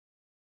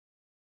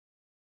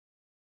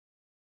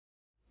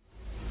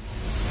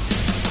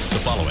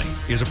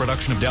is a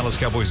production of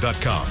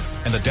DallasCowboys.com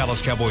and the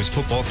Dallas Cowboys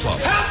Football Club.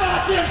 How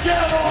about them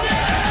Cowboys?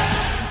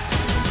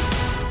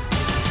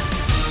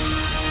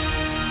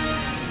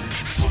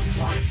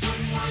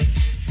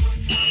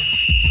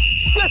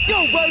 Let's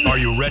go, baby. Are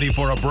you ready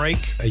for a break?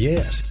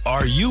 Yes.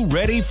 Are you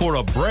ready for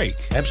a break?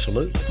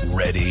 Absolutely.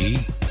 Ready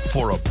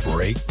for a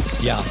break?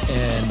 Yeah,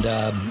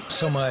 and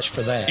so much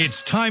for that.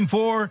 It's time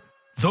for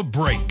The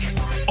Break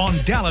on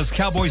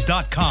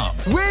DallasCowboys.com.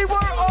 We were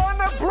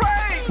on a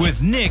break.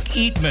 With Nick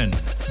Eatman,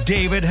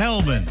 David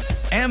Hellman,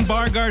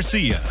 Ambar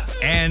Garcia,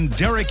 and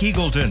Derek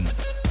Eagleton.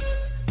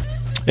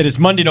 It is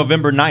Monday,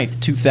 November 9th,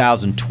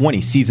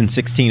 2020, Season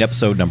 16,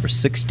 Episode number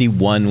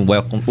 61.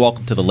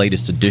 Welcome to the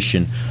latest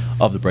edition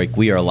of The Break.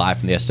 We are live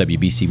from the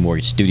SWBC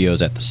Mortgage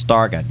Studios at the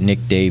Star. Got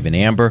Nick, Dave, and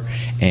Amber.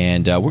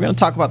 And we're going to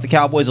talk about the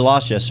Cowboys'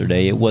 loss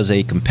yesterday. It was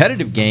a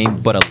competitive game,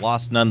 but a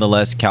loss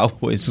nonetheless.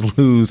 Cowboys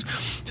lose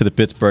to the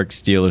Pittsburgh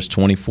Steelers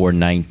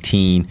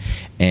 24-19.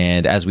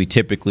 And as we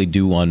typically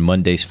do on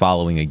Mondays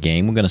following a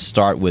game, we're going to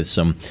start with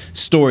some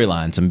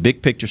storylines, some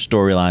big-picture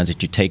storylines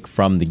that you take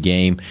from the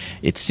game.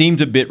 It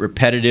seems a bit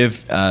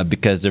repetitive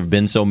because there have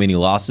been so many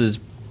losses,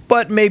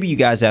 but maybe you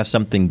guys have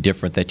something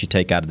different that you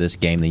take out of this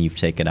game than you've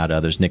taken out of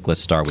others. Nick, let's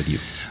start with you.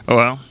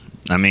 Well,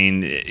 I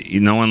mean,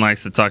 no one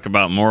likes to talk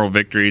about moral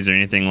victories or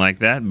anything like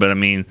that, but I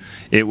mean,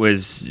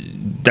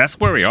 that's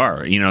where we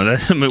are. You know,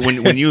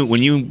 when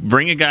you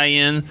bring a guy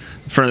in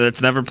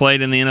that's never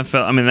played in the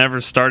NFL, I mean,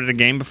 never started a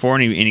game before,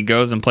 and he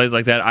goes and plays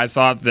like that. I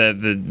thought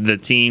that the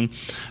team,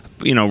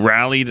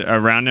 rallied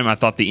around him. I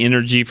thought the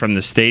energy from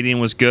the stadium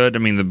was good. I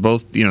mean,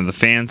 the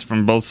fans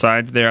from both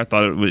sides there, I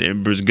thought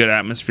it was a good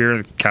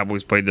atmosphere. The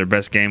Cowboys played their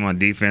best game on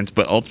defense,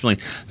 but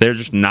ultimately they're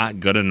just not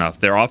good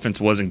enough. Their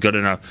offense wasn't good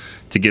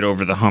enough to get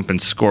over the hump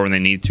and score when they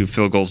need to.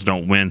 Field goals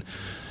don't win.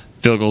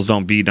 Field goals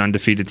don't beat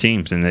undefeated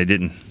teams, and they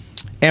didn't.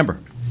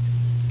 Amber.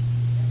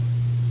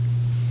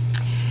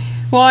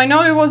 Well, I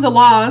know it was a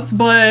loss,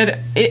 but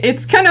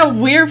it's kind of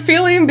weird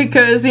feeling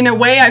because in a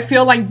way I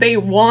feel like they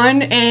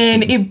won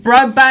and it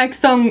brought back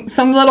some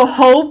little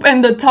hope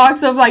and the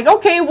talks of like,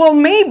 okay, well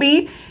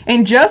maybe,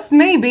 and just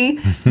maybe,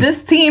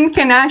 this team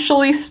can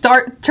actually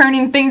start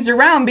turning things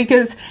around,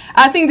 because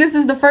I think this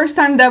is the first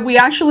time that we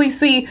actually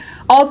see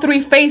all three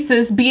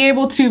faces be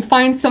able to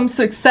find some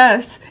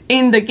success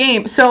in the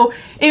game. So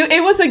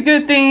it was a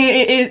good thing.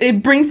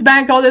 It brings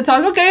back all the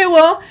talk, okay,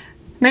 well,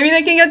 maybe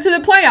they can get to the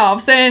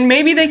playoffs and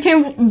maybe they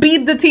can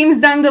beat the teams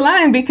down the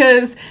line,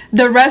 because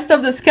the rest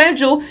of the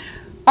schedule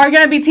are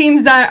going to be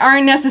teams that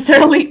aren't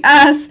necessarily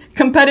as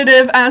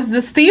competitive as the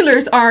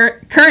Steelers are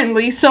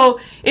currently.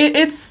 So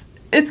it's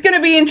going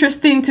to be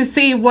interesting to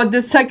see what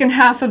the second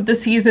half of the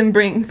season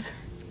brings.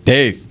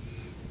 Dave.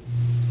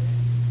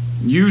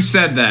 You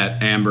said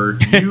that, Amber.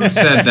 You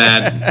said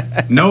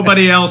that.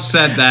 Nobody else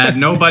said that.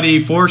 Nobody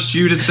forced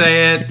you to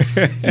say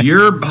it.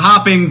 You're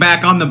hopping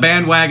back on the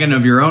bandwagon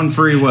of your own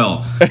free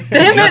will.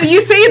 Damn it,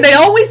 you see, they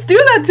always do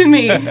that to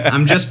me.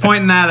 I'm just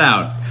pointing that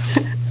out.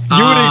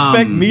 You would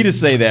expect me to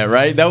say that,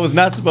 right? That was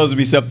not supposed to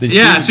be something.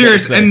 Yeah,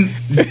 seriously.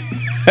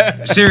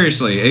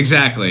 Seriously,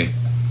 exactly.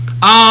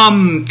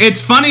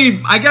 It's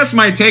funny. I guess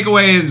my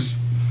takeaway is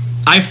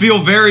I feel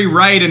very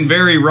right and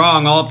very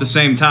wrong all at the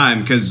same time,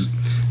 because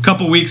a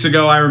couple weeks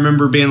ago, I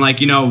remember being like,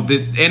 the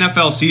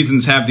NFL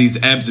seasons have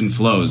these ebbs and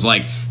flows.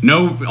 Like,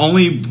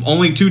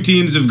 only two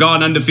teams have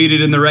gone undefeated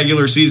in the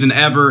regular season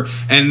ever,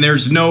 and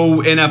there's no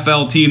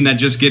NFL team that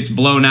just gets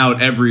blown out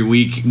every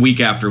week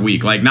after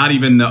week. Like, not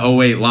even the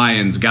 2008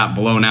 Lions got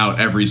blown out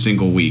every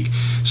single week.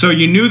 So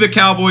you knew the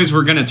Cowboys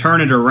were going to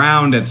turn it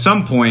around at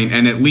some point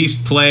and at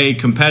least play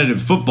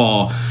competitive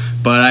football,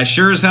 but I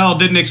sure as hell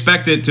didn't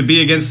expect it to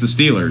be against the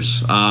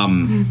Steelers.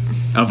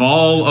 Of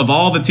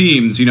all the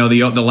teams,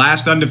 the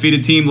last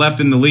undefeated team left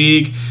in the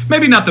league,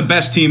 maybe not the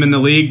best team in the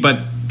league,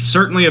 but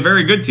certainly a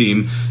very good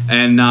team.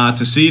 And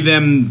to see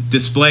them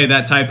display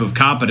that type of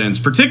competence,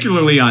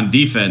 particularly on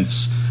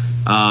defense,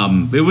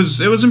 it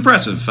was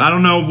impressive. I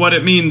don't know what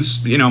it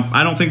means.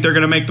 I don't think they're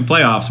going to make the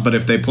playoffs, but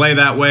if they play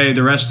that way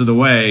the rest of the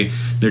way,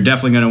 they're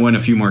definitely going to win a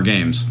few more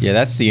games. Yeah,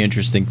 that's the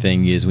interesting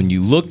thing is when you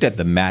looked at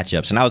the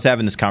matchups, and I was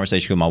having this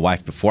conversation with my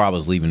wife before I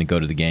was leaving to go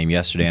to the game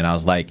yesterday, and I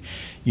was like,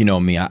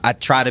 me, I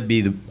try to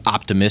be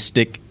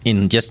optimistic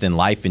in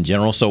life in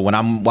general. So when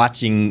I'm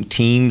watching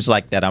teams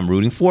like that I'm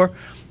rooting for,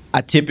 I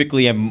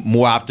typically am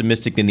more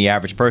optimistic than the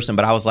average person.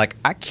 But I was like,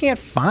 I can't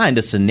find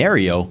a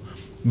scenario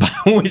by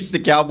which the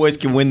Cowboys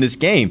can win this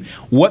game.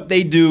 What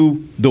they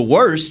do the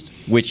worst,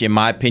 which in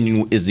my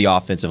opinion is the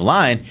offensive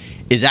line,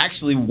 is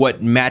actually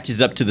what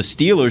matches up to the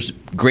Steelers'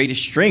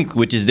 greatest strength,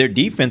 which is their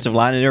defensive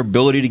line and their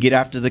ability to get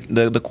after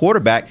the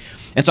quarterback.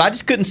 And so I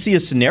just couldn't see a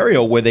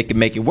scenario where they could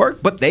make it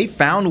work. But they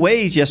found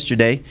ways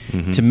yesterday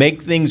to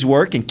make things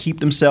work and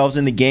keep themselves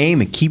in the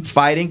game and keep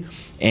fighting.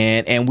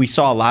 And we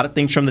saw a lot of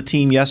things from the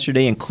team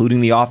yesterday,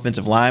 including the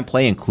offensive line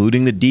play,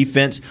 including the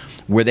defense,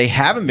 where they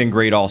haven't been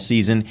great all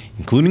season,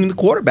 including the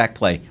quarterback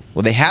play.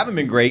 Well, they haven't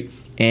been great.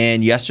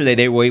 And yesterday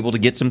they were able to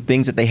get some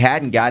things that they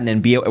hadn't gotten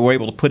and were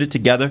able to put it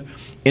together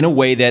in a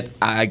way that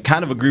I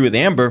kind of agree with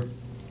Amber.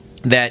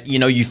 that,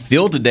 you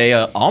feel today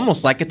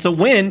almost like it's a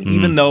win,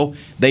 even though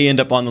they end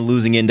up on the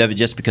losing end of it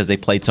just because they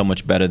played so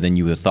much better than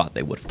you would have thought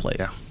they would have played.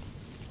 Yeah.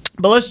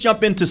 But let's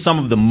jump into some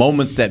of the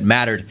moments that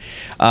mattered.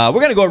 We're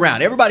going to go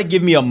around. Everybody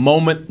give me a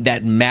moment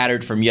that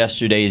mattered from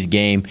yesterday's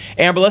game.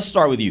 Amber, let's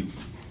start with you.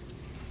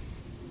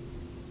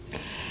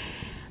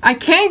 I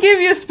can't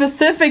give you a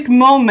specific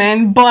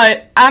moment,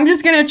 but I'm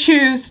just going to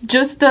choose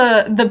just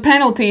the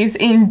penalties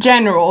in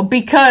general,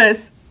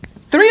 because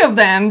 3 of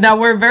them that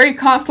were very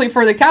costly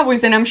for the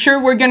Cowboys, and I'm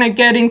sure we're going to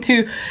get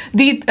into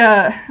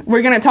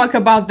we're going to talk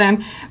about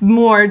them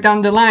more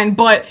down the line,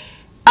 but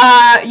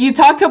you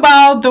talk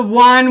about the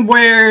one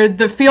where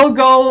the field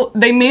goal,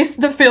 they missed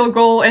the field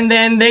goal, and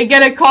then they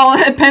get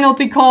a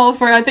penalty call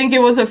for, I think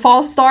it was a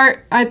false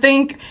start,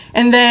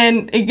 and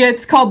then it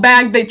gets called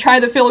back. They try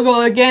the field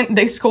goal again,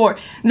 they score.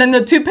 Then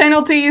the 2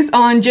 penalties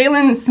on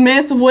Jaylon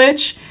Smith,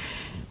 which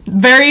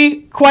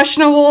very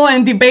questionable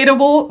and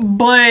debatable,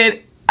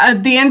 but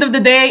at the end of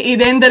the day,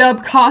 it ended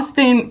up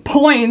costing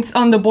points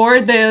on the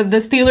board. The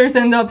Steelers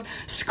end up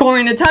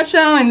scoring a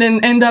touchdown and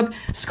then end up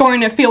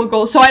scoring a field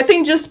goal. So I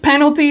think just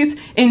penalties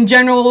in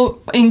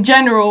general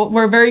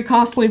were very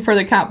costly for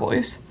the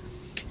Cowboys.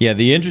 Yeah,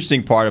 the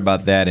interesting part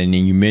about that, and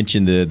you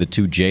mentioned the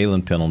 2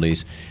 Jaylon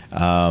penalties,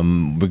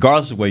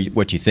 regardless of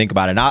what you think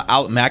about it, and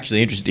I'm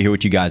actually interested to hear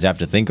what you guys have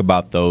to think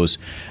about those.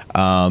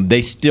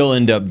 They still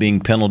end up being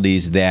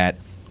penalties that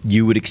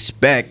you would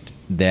expect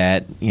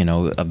that,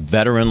 a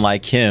veteran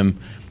like him,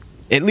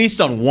 at least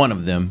on one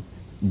of them,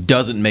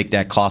 doesn't make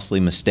that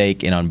costly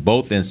mistake. And on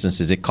both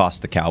instances, it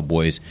cost the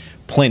Cowboys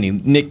plenty.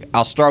 Nick,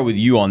 I'll start with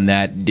you on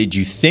that. Did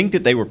you think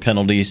that they were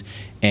penalties?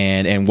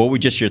 And what were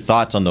just your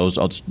thoughts on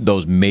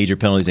those major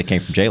penalties that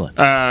came from Jaylon?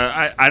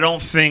 I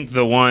don't think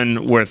the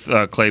one with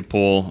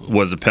Claypool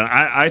was a penalty.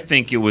 I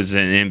think it was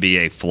an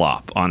NBA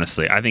flop,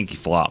 honestly. I think he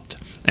flopped.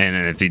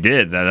 And if he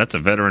did, that's a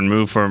veteran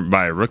move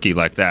by a rookie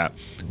like that.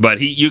 But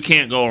you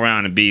can't go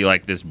around and be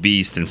like this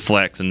beast and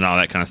flex and all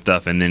that kind of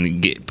stuff and then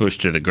get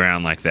pushed to the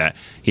ground like that.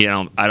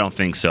 I don't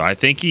think so. I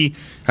think he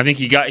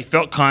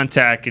felt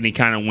contact and he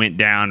kind of went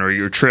down, or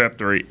you're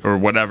tripped or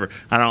whatever.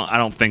 I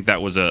don't think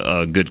that was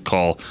a good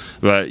call.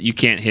 But you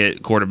can't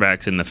hit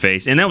quarterbacks in the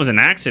face, and that was an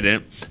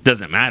accident.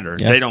 Doesn't matter.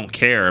 Yeah. They don't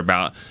care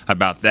about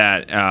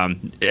that.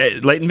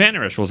 Leighton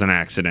Vander Esch was an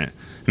accident.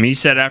 I mean, he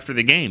said after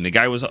the game, the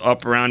guy was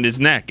up around his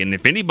neck. And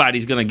if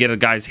anybody's going to get a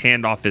guy's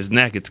hand off his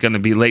neck, it's going to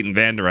be Leighton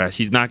Vander Esch.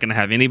 He's not going to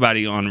have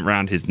anybody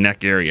around his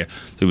neck area.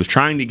 So he was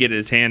trying to get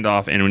his hand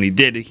off, and when he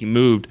did it, he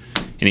moved,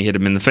 and he hit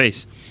him in the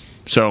face.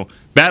 So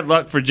bad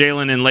luck for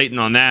Jaylon and Leighton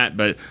on that,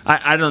 but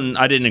I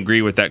didn't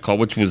agree with that call,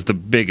 which was the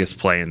biggest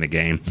play in the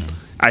game. Mm-hmm.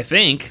 I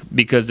think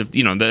because of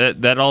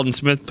that Aldon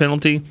Smith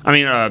penalty,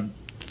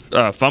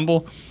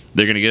 fumble,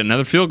 they're going to get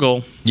another field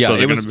goal. Yeah, so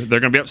they're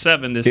going to be up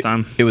 7 this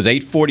time. It was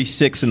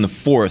 8:46 in the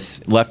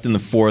fourth, left in the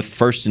fourth,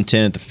 1st and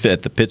 10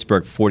 at the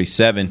Pittsburgh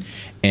 47.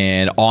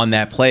 And on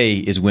that play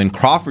is when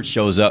Crawford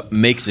shows up,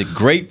 makes a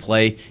great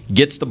play,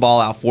 gets the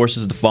ball out,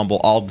 forces the fumble.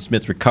 Aldon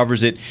Smith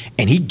recovers it,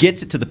 and he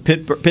gets it to the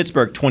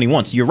Pittsburgh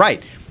 21. So you're right.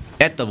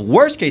 At the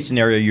worst case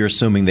scenario, you're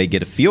assuming they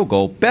get a field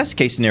goal. Best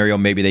case scenario,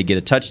 maybe they get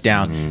a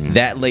touchdown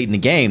that late in the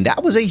game.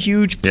 That was a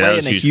huge play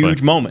and a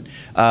huge moment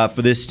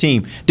for this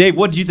team. Dave,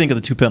 what did you think of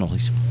the 2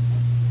 penalties?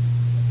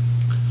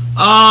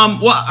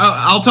 Well,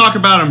 I'll talk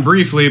about them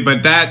briefly,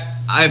 but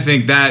I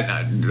think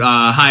that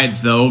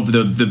hides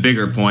the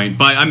bigger point.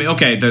 But I mean,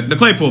 okay, the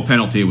Claypool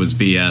penalty was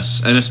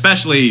BS, and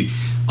especially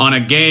on a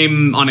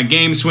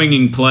game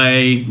swinging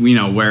play,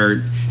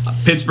 where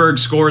Pittsburgh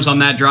scores on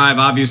that drive.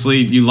 Obviously,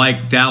 you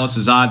like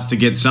Dallas's odds to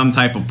get some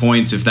type of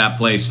points if that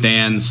play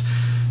stands.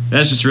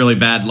 That's just really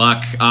bad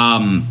luck.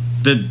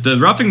 The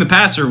roughing the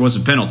passer was a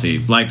penalty.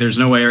 Like, there's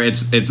no way.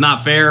 It's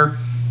not fair.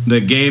 The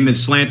game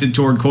is slanted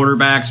toward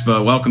quarterbacks,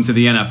 but welcome to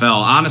the NFL.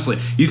 Honestly,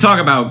 you talk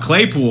about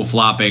Claypool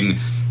flopping.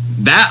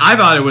 That I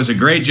thought it was a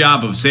great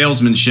job of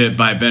salesmanship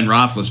by Ben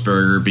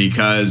Roethlisberger,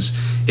 because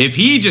if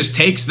he just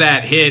takes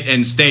that hit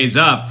and stays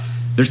up,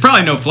 there's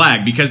probably no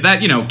flag, because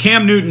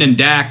Cam Newton and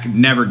Dak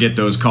never get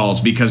those calls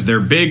because they're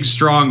big,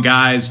 strong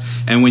guys,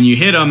 and when you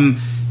hit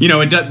them,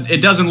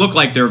 it doesn't look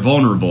like they're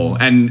vulnerable.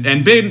 And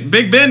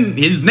Big Ben,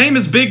 his name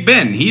is Big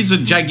Ben. He's a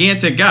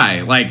gigantic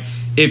guy. Like,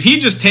 if he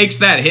just takes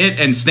that hit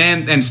and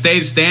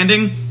stays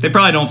standing, they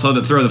probably don't throw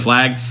the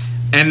flag.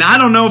 And I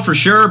don't know for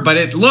sure, but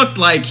it looked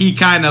like he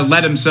kind of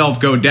let himself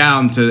go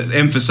down to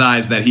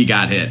emphasize that he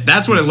got hit.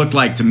 That's what it looked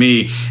like to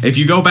me. If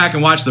you go back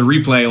and watch the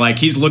replay, like,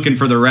 he's looking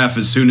for the ref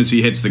as soon as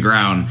he hits the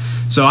ground.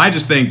 So I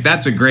just think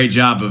that's a great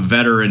job of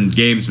veteran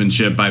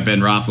gamesmanship by Ben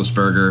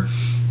Roethlisberger.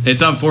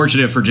 It's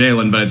unfortunate for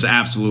Jaylon, but it's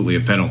absolutely a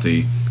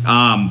penalty.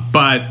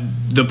 But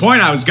the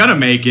point I was going to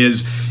make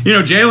is,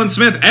 Jaylon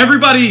Smith,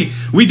 everybody,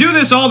 we do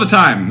this all the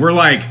time. We're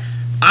like,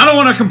 I don't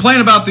want to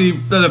complain about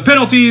the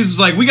penalties.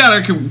 Like, we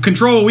got to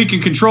control what we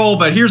can control,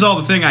 but here's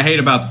all the thing I hate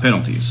about the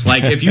penalties.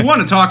 Like, if you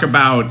want to talk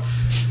about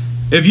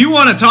if you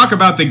want to talk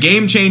about the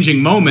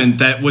game-changing moment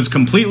that was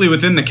completely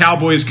within the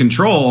Cowboys'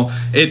 control,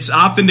 it's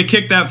opting to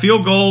kick that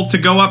field goal to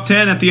go up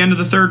 10 at the end of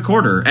the third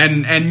quarter.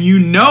 And you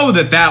know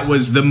that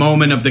was the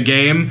moment of the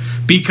game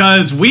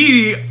because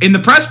we, in the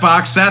press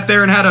box, sat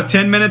there and had a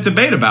 10-minute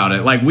debate about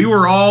it. Like, we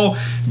were all,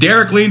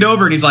 Derek leaned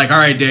over and he's like, all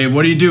right, Dave,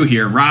 what do you do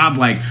here? Rob,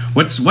 like,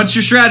 what's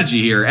your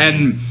strategy here?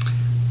 And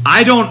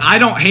I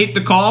don't hate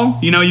the call.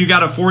 You know, you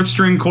got a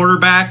fourth-string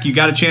quarterback. You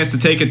got a chance to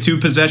take a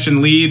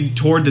 2-possession lead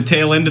toward the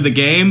tail end of the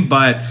game,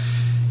 but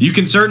you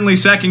can certainly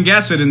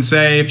second-guess it and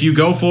say if you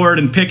go for it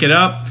and pick it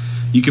up,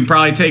 you can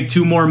probably take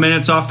 2 more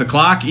minutes off the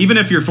clock. Even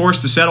if you're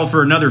forced to settle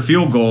for another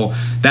field goal,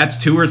 that's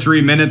 2 or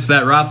 3 minutes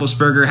that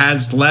Roethlisberger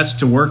has less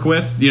to work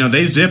with. You know,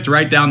 they zipped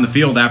right down the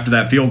field after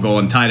that field goal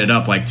and tied it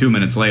up like 2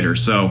 minutes later.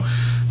 So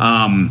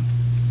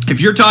if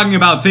you're talking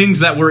about things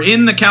that were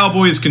in the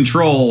Cowboys'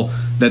 control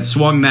that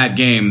swung that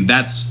game,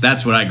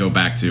 that's what I go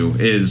back to,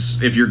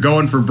 is if you're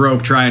going for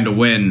broke trying to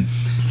win,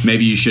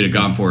 maybe you should have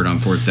gone for it on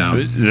fourth down.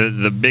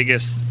 The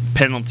biggest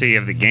penalty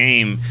of the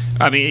game,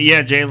 I mean,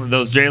 yeah,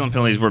 those Jalen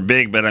penalties were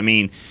big, but I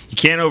mean, you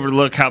can't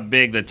overlook how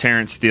big the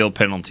Terrence Steele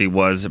penalty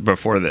was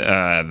before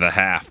the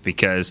half,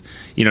 because,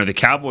 you know, the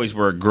Cowboys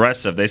were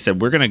aggressive. They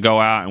said, we're going to go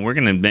out and we're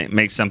going to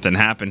make something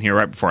happen here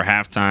right before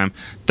halftime.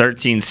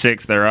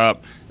 13-6, they're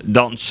up.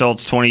 Dalton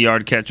Schultz,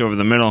 20-yard catch over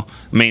the middle.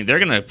 I mean, they're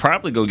going to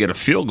probably go get a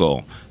field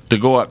goal to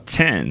go up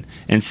 10.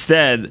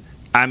 Instead,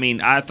 I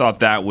mean, I thought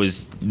that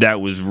was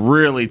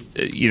really,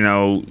 you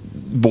know,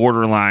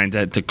 borderline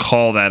to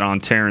call that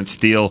on Terrence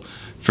Steele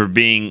for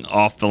being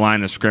off the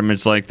line of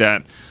scrimmage like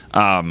that.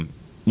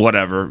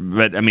 Whatever.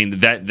 But, I mean,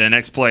 the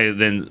next play,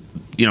 then,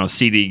 you know,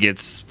 CD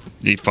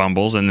he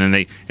fumbles, and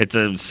then it's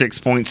a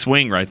 6-point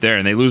swing right there,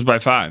 and they lose by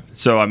 5.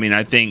 So, I mean,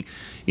 I think,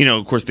 you know,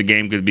 of course, the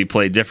game could be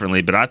played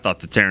differently, but I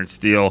thought the Terrence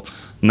Steele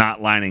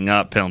not lining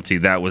up penalty,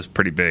 that was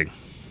pretty big.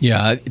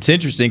 Yeah, it's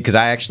interesting because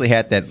I actually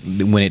had that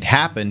when it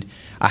happened.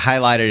 I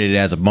highlighted it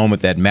as a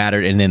moment that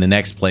mattered, and then the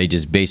next play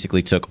just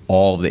basically took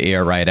all of the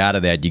air right out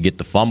of that. You get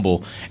the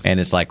fumble, and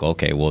it's like,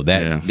 okay, well,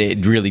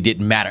 it really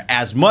didn't matter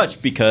as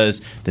much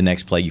because the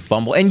next play you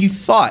fumble. And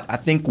I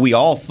think we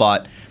all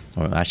thought,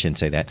 or I shouldn't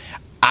say that,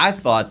 I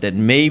thought that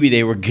maybe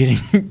they were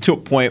getting to a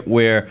point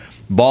where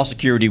ball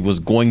security was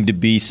going to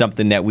be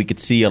something that we could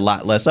see a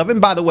lot less of.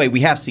 And by the way, we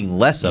have seen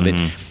less of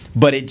it.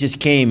 But it just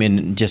came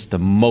in just the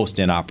most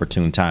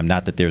inopportune time.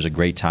 Not that there's a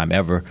great time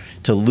ever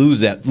to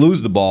lose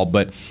the ball,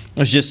 but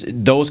it's just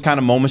those kind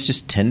of moments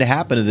just tend to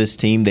happen to this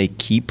team. They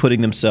keep putting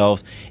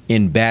themselves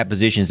in bad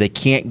positions. They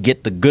can't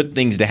get the good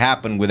things to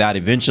happen without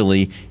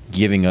eventually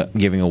giving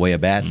away a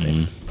bad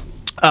thing.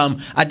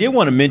 I did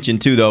want to mention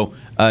too, though,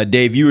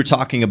 Dave, you were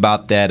talking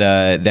about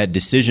that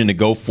decision to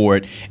go for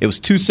it. It was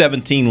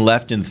 2:17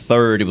 left in the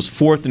third. It was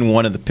 4th and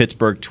 1 of the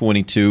Pittsburgh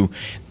 22.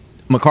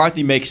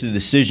 McCarthy makes the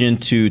decision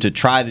to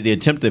try the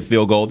attempt at the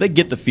field goal. They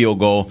get the field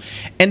goal.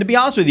 And to be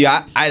honest with you,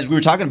 as we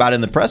were talking about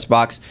in the press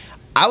box,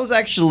 I was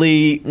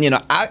actually, you know,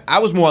 I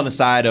was more on the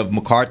side of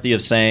McCarthy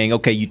of saying,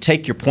 okay, you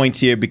take your points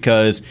here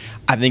because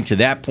I think to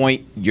that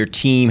point your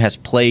team has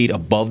played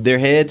above their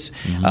heads.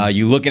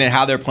 You're looking at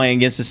how they're playing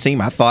against this team.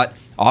 I thought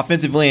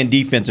offensively and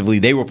defensively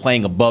they were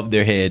playing above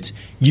their heads.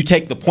 You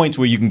take the points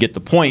where you can get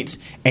the points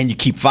and you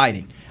keep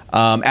fighting.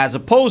 As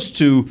opposed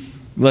to,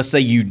 let's say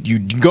you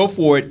go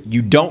for it,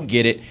 you don't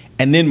get it,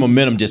 and then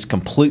momentum just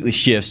completely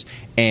shifts.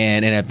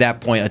 And at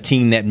that point, a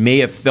team that may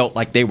have felt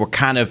like they were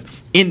kind of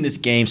in this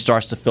game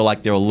starts to feel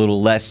like they're a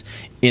little less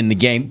in the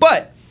game.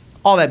 But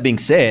all that being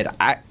said,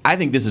 I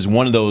think this is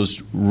one of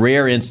those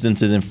rare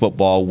instances in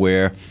football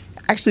where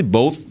actually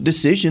both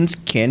decisions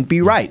can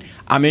be right.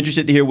 I'm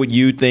interested to hear what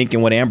you think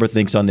and what Amber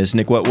thinks on this.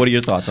 Nick, what are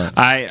your thoughts on it?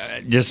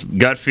 I just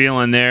gut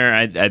feeling there.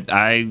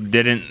 I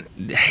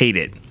didn't hate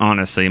it,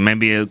 honestly.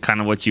 Maybe kind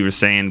of what you were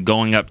saying,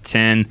 going up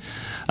 10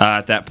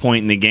 at that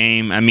point in the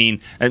game. I mean,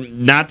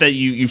 not that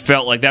you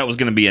felt like that was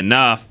going to be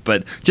enough,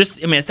 but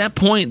just, I mean, at that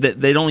point that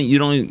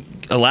you'd only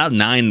allowed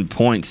 9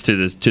 points to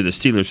the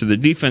Steelers, so the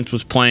defense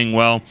was playing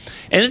well,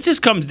 and it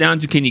just comes down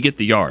to, can you get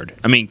the yard?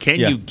 I mean, can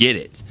you get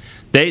it?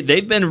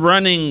 They've been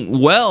running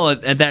well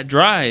at that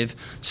drive,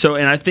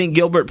 and I think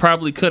Gilbert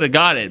probably could have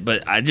got it,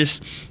 but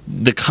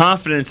the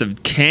confidence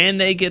of can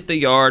they get the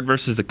yard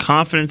versus the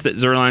confidence that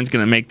Zuerlein's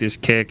going to make this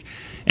kick,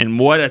 and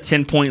what a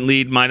 10-point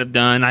lead might have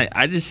done.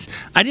 I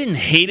didn't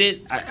hate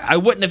it. I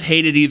wouldn't have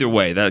hated either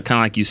way. That kind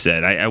of like you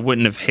said. I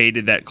wouldn't have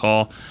hated that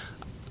call.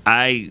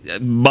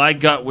 My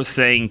gut was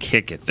saying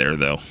kick it there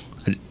though.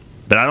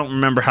 But I don't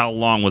remember how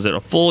long. Was it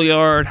a full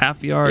yard,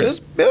 half a yard? It was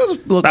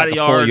about a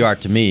full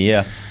yard to me,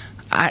 yeah.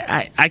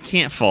 I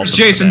can't fault him.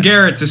 Jason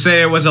Garrett to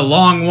say it was a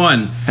long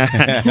one.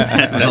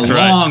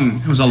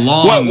 It was a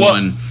long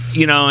one.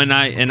 You know, and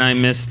I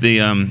missed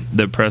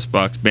the press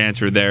box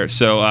banter there.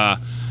 So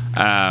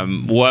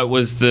what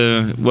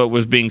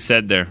was being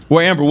said there? Well,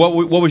 Amber, what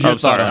was your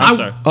thought on it? I'm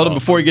sorry. Hold on,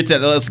 before you get to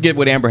that, let's get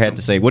what Amber had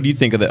to say. What do you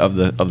think of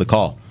the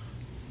call?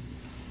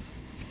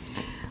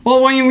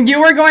 Well, when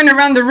you were going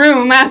around the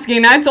room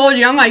asking, I told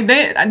you, I'm like,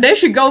 they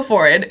should go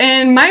for it.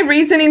 And my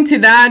reasoning to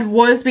that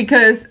was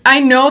because I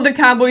know the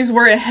Cowboys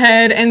were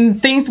ahead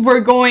and things were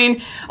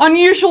going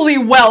unusually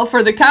well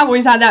for the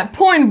Cowboys at that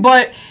point.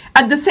 But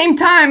at the same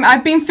time,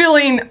 I've been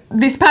feeling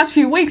these past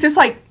few weeks, it's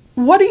like,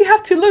 what do you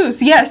have to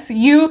lose? Yes,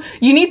 you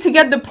need to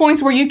get the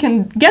points where you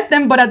can get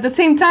them, but at the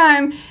same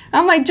time,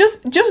 I'm like,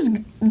 just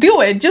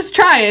do it, just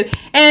try it.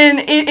 And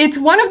it's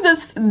one of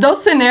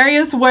those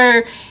scenarios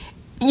where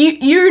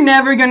you're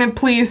never gonna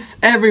please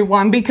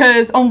everyone,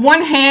 because on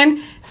one hand,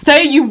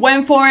 say you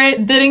went for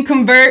it, didn't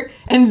convert,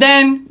 and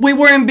then we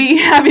wouldn't be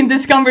having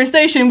this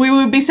conversation. We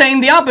would be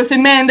saying the opposite.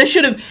 Man,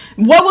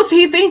 what was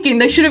he thinking?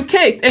 They should have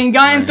kicked and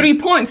gotten 3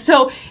 points.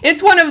 So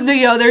it's one of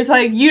the others.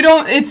 Like,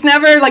 it's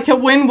never like a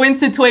win-win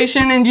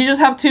situation, and you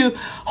just have to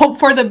hope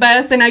for the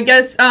best. And I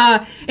guess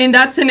in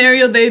that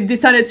scenario, they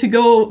decided to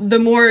go the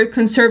more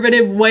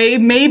conservative way,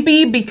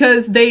 maybe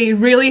because they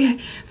really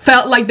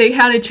felt like they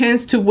had a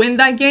chance to win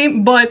that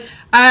game. But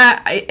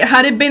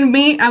had it been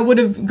me, I would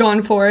have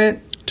gone for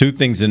it. Two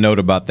things to note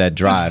about that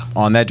drive.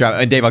 On that drive,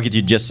 and Dave, I'll get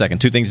you just a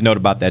second. Two things to note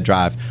about that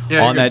drive.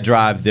 On that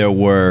drive, there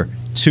were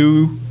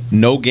two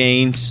no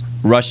gains,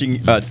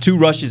 two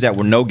rushes that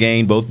were no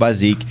gain, both by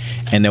Zeke,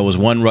 and there was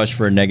one rush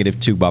for a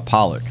 -2 by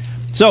Pollard.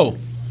 So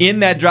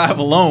in that drive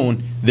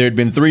alone, there had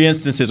been 3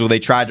 instances where they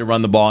tried to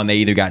run the ball and they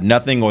either got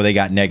nothing or they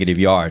got negative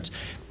yards.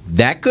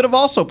 That could have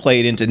also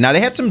played into – now, they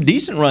had some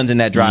decent runs in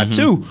that drive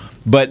too,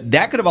 but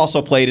that could have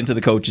also played into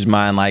the coach's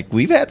mind. Like,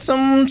 we've had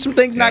some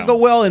things not go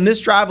well in this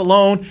drive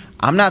alone.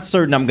 I'm not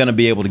certain I'm going to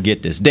be able to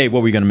get this. Dave,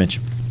 what were you going to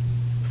mention?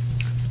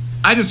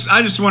 I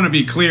just want to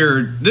be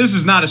clear. This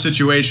is not a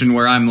situation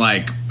where I'm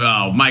like,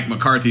 oh, Mike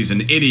McCarthy's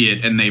an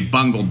idiot and they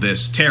bungled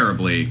this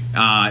terribly.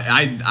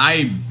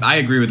 I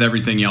agree with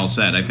everything y'all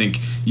said. I think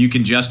you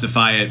can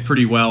justify it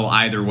pretty well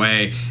either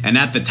way. And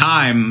at the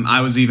time, I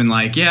was even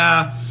like,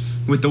 yeah,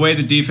 with the way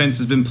the defense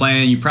has been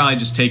playing, you probably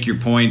just take your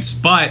points.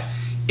 But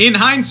in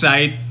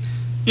hindsight,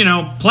 you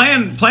know,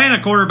 playing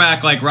a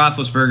quarterback like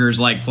Roethlisberger is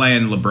like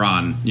playing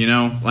LeBron, you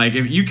know? Like,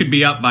 if you could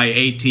be up by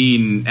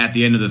 18 at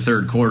the end of the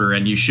third quarter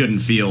and you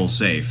shouldn't feel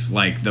safe.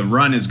 Like, the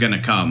run is going to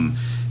come.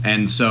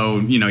 And so,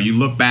 you know, you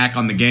look back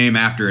on the game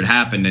after it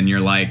happened and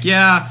you're like,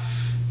 yeah,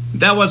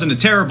 that wasn't a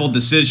terrible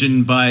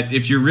decision, but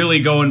if you're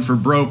really going for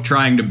broke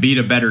trying to beat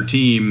a better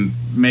team,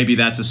 maybe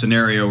that's a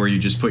scenario where you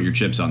just put your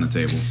chips on the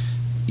table.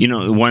 You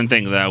know, one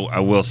thing that I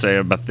will say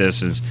about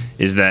this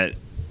is that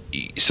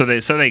so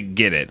they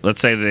get it.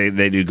 Let's say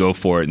they do go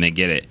for it and they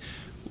get it.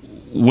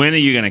 When are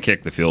you going to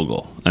kick the field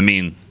goal? I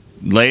mean,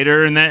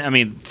 later in that,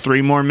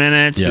 3 more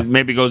minutes, it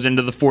maybe goes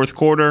into the fourth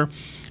quarter.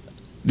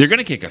 They're going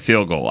to kick a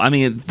field goal. I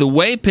mean, the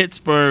way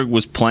Pittsburgh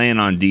was playing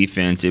on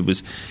defense, it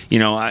was,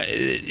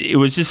 it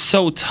was just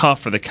so tough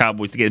for the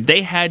Cowboys to get.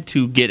 They had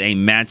to get a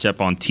matchup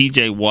on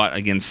T.J. Watt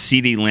against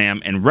CeeDee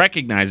Lamb and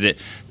recognize it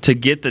to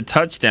get the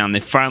touchdown. They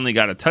finally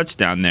got a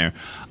touchdown there.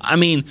 I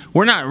mean,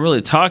 we're not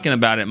really talking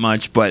about it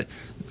much, but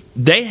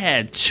they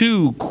had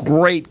 2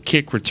 great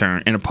kick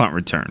return and a punt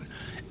return.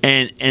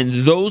 And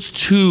those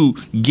 2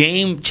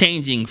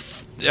 game-changing,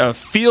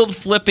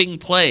 field-flipping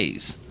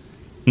plays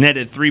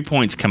netted 3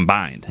 points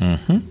combined.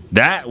 Mm-hmm.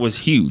 That was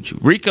huge.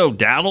 Rico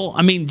Dowdle,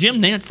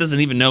 Jim Nantz doesn't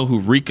even know who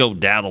Rico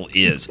Dowdle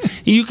is.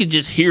 You could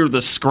just hear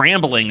the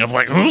scrambling of,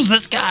 like, who's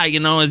this guy,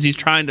 as he's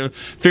trying to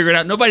figure it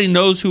out. Nobody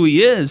knows who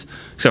he is,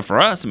 except for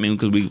us,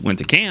 because we went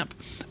to camp.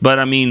 But,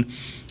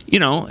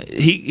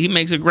 he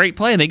makes a great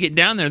play. They get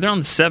down there. They're on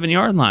the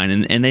 7-yard line,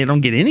 and they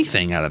don't get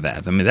anything out of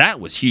that. That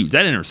was huge.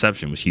 That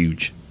interception was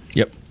huge.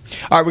 Yep.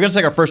 All right, we're going to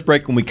take our first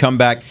break. When we come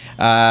back,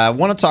 I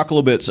want to talk a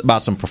little bit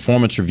about some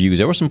performance reviews.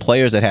 There were some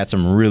players that had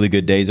some really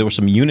good days. There were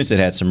some units that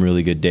had some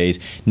really good days.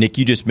 Nick,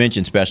 you just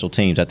mentioned special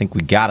teams. I think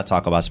we got to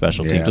talk about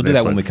special teams. We'll do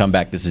that when we come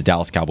back. This is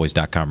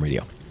DallasCowboys.com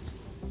radio.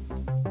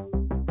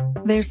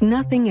 There's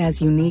nothing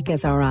as unique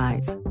as our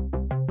eyes,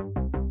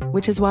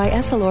 which is why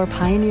Essilor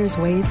pioneers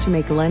ways to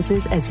make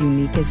lenses as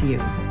unique as you.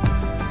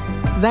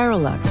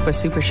 Varilux for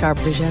super sharp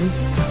vision,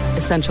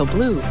 Essential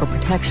Blue for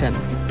protection,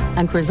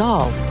 and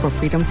Crizal for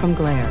freedom from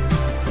glare.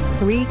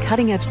 3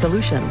 cutting-edge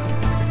solutions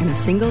in a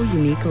single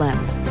unique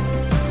lens.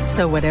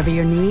 So whatever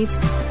your needs,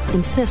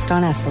 insist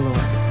on Essilor.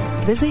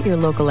 Visit your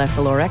local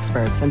Essilor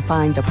experts and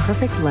find the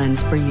perfect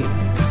lens for you.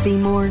 See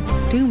more,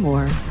 do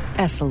more,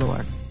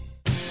 Essilor.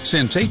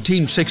 Since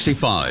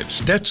 1865,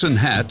 Stetson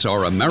hats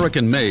are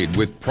American-made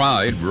with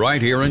pride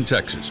right here in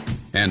Texas.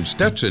 And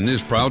Stetson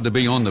is proud to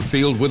be on the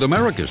field with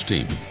America's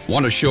team.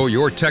 Want to show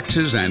your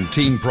Texas and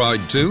team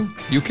pride too?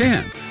 You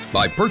can.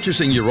 By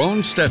purchasing your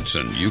own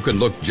Stetson, you can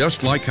look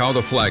just like how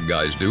the flag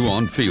guys do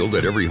on field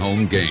at every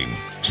home game.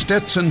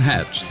 Stetson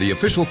hats, the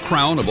official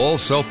crown of all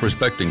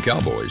self-respecting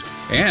Cowboys,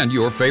 and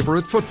your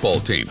favorite football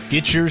team.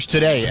 Get yours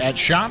today at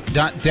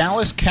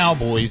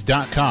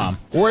shop.dallascowboys.com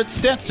or at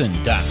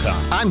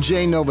stetson.com. I'm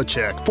Jay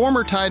Novacek,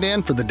 former tight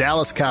end for the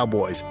Dallas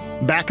Cowboys.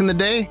 Back in the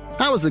day,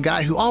 I was the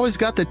guy who always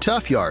got the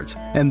tough yards,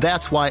 and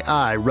that's why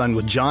I run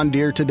with John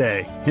Deere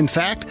today. In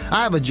fact,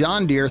 I have a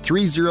John Deere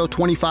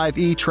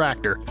 3025E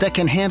tractor that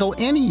can handle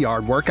any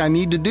yard work I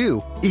need to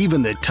do,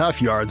 even the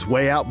tough yards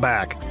way out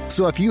back.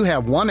 So if you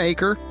have 1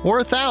 acre or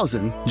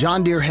 1,000,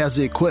 John Deere has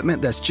the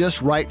equipment that's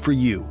just right for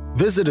you.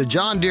 Visit a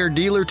John Deere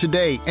dealer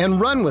today and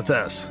run with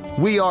us.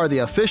 We are the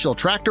official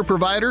tractor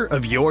provider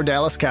of your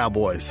Dallas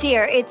Cowboys.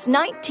 Dear, it's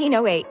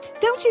 1908.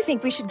 Don't you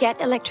think we should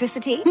get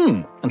electricity?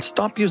 And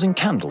stop using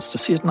candles to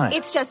see at night.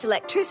 It's just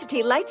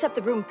electricity lights up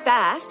the room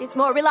fast. It's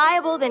more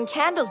reliable than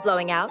candles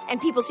blowing out, and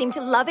people seem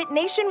to love it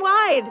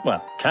nationwide.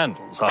 Well,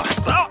 candles are...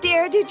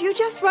 Dear, did you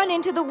just run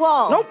into the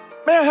wall? Nope.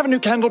 May I have a new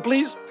candle,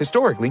 please?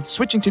 Historically,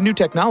 switching to new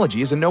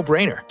technology is a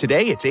no-brainer.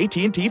 Today, it's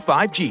AT&T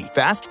 5G.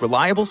 Fast,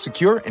 reliable,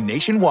 secure, and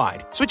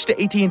nationwide. Switch to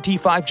AT&T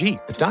 5G.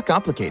 It's not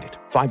complicated.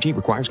 5G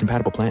requires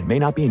compatible plan. May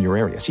not be in your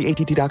area. See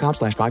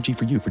att.com/5G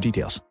for you for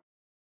details.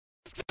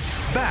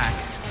 Back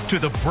to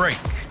the break.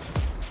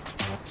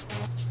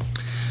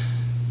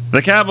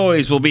 The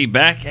Cowboys will be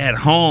back at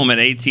home at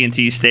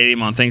AT&T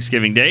Stadium on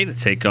Thanksgiving Day to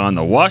take on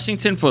the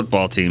Washington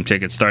football team.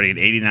 Tickets starting at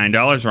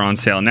 $89 are on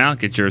sale now.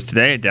 Get yours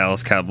today at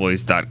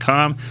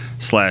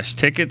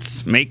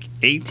dallascowboys.com/tickets. Make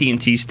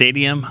AT&T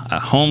Stadium a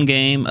home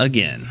game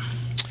again.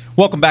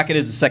 Welcome back. It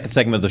is the second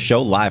segment of the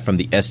show, live from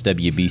the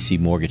SWBC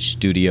Mortgage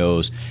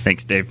Studios.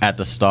 Thanks, Dave. At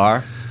the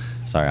Star.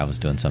 Sorry, I was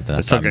doing something.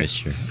 That's okay.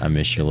 I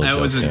missed your little that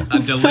joke was there. a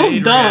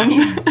delayed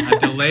reaction. A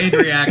delayed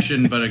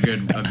reaction, but a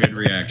good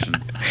reaction.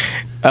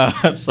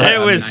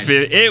 It was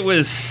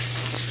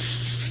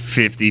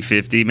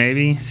 50-50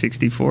 maybe,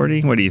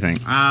 60-40. What do you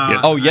think?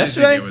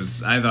 Yesterday?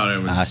 I thought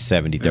it was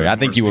 70-30. I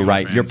think you were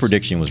right. Your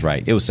prediction was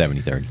right. It was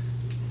 70-30.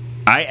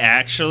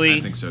 I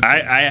think so too.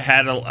 I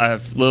had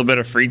a little bit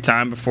of free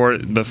time before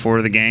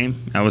the game.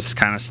 I was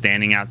kind of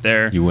standing out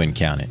there. You wouldn't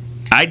count it.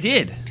 I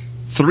did.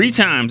 3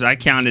 times I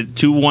counted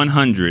to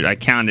 100. I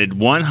counted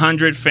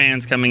 100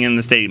 fans coming in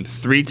the stadium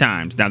 3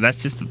 times. Now,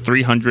 that's just the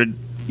 300.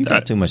 You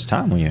got too much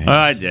time on your hands.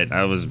 I did.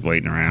 I was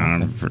waiting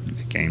around for the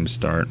game to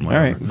start. And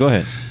whatever. All right, go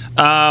ahead.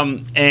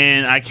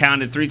 And I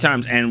counted 3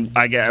 times, and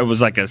it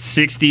was like a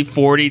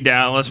 60-40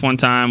 Dallas one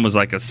time, was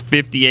like a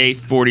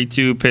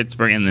 58-42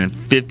 Pittsburgh, and then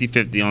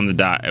 50-50 on the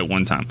dot at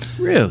one time.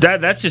 Really?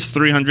 That's just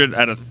 300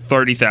 out of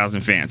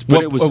 30,000 fans.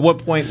 But at what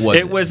point was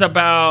it? It was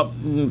about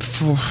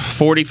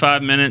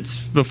 45 minutes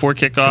before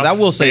kickoff. Because I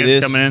will say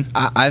this, coming in.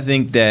 I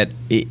think that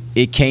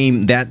it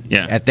came that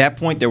at that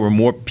point there were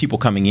more people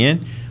coming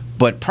in,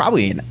 but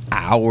probably an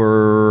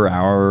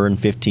hour and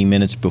 15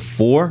 minutes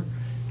before,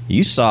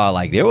 you saw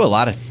there were a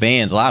lot of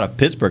fans, a lot of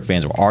Pittsburgh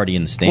fans were already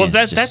in the stands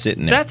just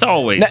sitting there. That's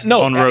always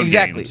on road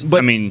games.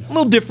 But a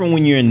little different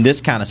when you're in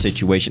this kind of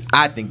situation,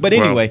 I think. But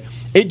anyway,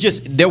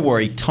 there were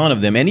a ton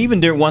of them. And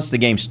even once the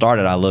game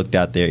started, I looked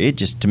out there.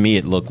 To me,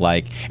 it looked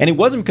like, and it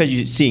wasn't because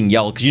you're seeing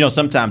yellow, because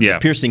sometimes the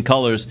piercing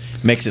colors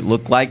makes it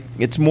look like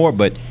it's more,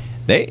 but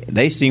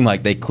they seem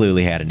like they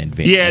clearly had an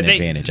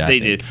advantage. I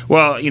think. Did.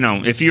 Well,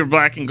 if you're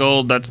black and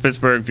gold, that's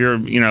Pittsburgh. If you're,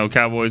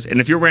 Cowboys,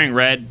 and if you're wearing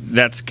red,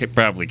 that's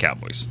probably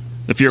Cowboys.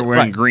 If you're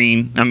wearing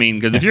green,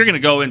 because if you're going to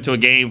go into a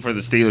game for the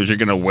Steelers, you're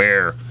going to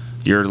wear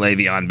your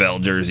Le'Veon Bell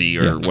jersey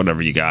or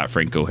whatever you got,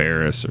 Franco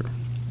Harris or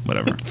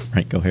whatever.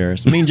 Franco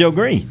Harris. Mean Joe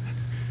Green.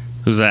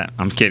 Who's that?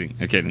 I'm kidding.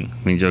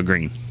 Mean Joe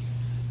Green.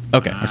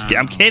 Okay.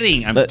 I'm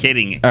kidding. All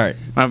right.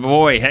 My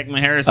boy, Heckman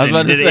Harrison,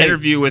 did an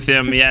interview with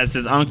him. Yeah, it's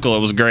his uncle. It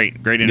was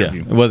great. Great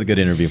interview. Yeah, it was a good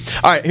interview.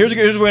 All right, here's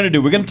what we're going to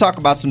do. We're going to talk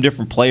about some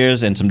different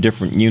players and some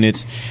different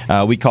units.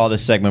 We call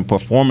this segment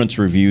Performance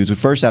Reviews. We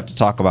first have to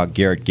talk about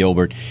Garrett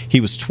Gilbert.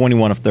 He was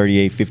 21 of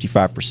 38,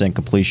 55%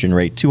 completion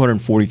rate,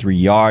 243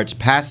 yards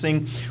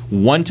passing,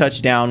 1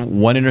 touchdown,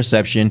 1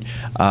 interception,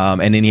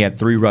 and then he had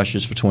 3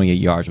 rushes for 28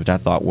 yards, which I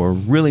thought were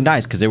really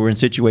nice because they were in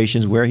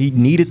situations where he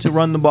needed to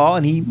run the ball,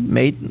 and he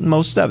made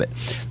most of it.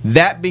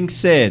 That being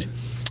said,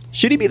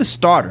 should he be the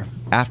starter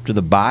after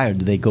the bye, or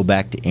do they go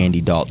back to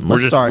Andy Dalton?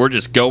 We're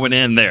just going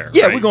in there.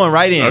 Yeah, right? We're going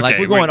right in. Okay,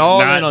 we're going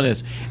all in on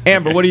this.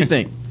 Amber, what do you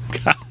think?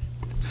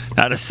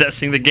 Not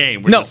assessing the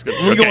game. We're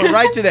going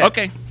right to that.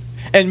 Okay.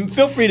 And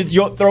feel free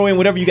to throw in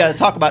whatever you got to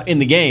talk about in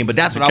the game, but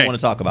that's what I want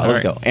to talk about.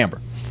 Let's go.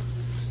 Amber.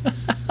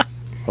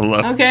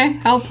 Okay,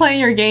 I'll play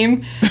your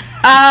game.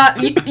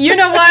 You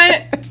know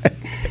what?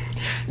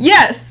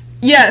 Yes.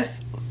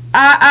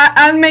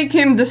 I'll make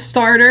him the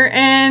starter,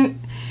 and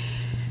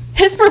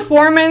his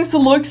performance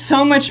looks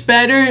so much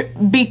better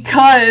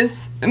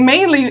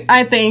mainly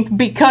I think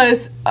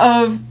because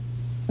of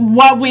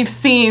what we've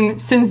seen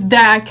since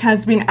Dak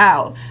has been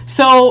out.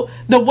 So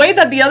the way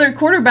that the other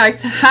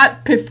quarterbacks had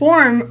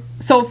performed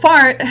so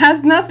far it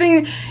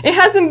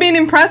hasn't been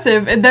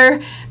impressive.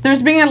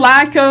 There's been a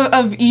lack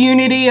of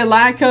unity, a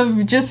lack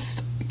of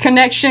just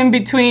connection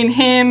between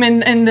him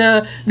and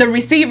the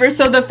receiver.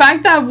 So the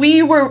fact that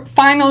we were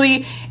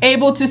finally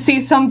able to see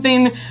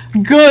something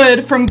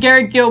good from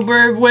Garrett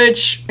Gilbert,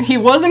 which he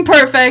wasn't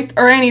perfect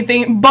or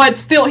anything, but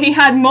still he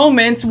had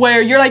moments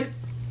where you're like,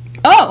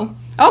 oh,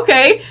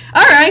 okay,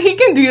 all right, he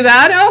can do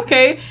that,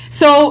 okay.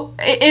 So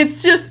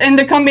it's just, in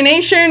the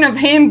combination of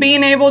him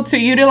being able to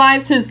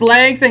utilize his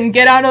legs and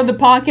get out of the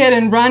pocket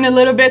and run a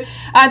little bit,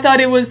 I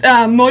thought it was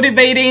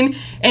motivating.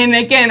 And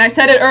again, I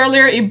said it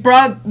earlier, it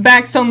brought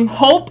back some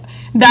hope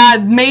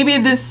that maybe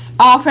this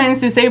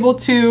offense is able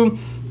to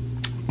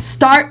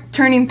start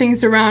turning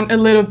things around a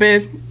little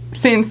bit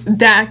since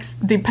Dak's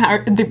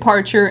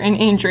departure and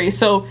injury.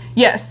 So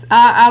yes,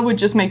 I would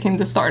just make him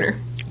the starter.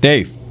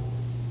 Dave.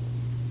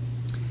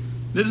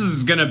 This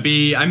is going to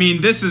be, I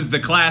mean, this is the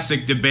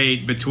classic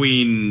debate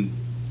between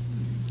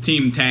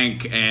Team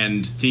Tank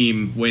and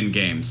Team Win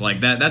games. Like,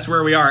 that's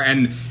where we are.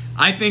 And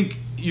I think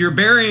you're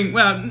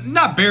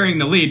not burying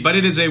the lead, but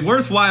it is a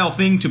worthwhile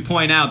thing to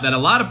point out that a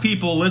lot of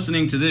people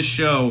listening to this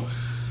show,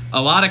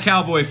 a lot of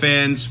Cowboy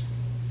fans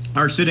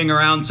are sitting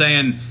around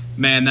saying,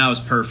 man, that was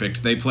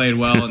perfect. They played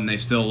well and they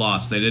still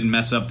lost. They didn't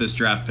mess up this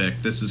draft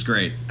pick. This is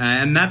great.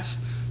 And that's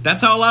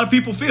how a lot of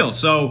people feel.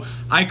 So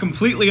I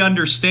completely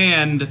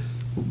understand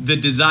the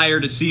desire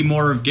to see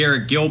more of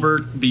Garrett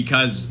Gilbert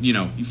because,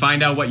 you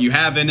find out what you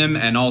have in him,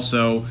 and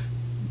also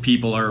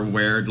people are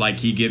aware, like,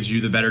 he gives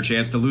you the better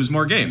chance to lose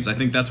more games. I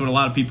think that's what a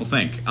lot of people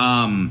think.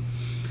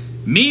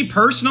 Me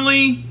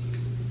personally,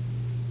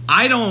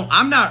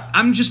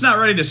 I'm just not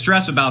ready to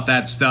stress about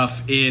that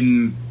stuff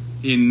in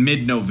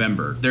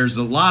mid-November. There's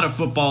a lot of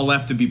football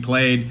left to be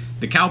played.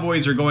 The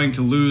Cowboys are going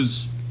to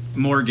lose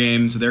more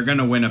games. They're going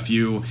to win a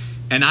few,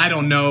 and I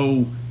don't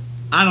know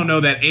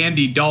that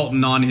Andy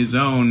Dalton on his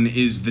own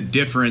is the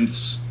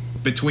difference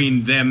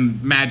between them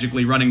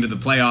magically running to the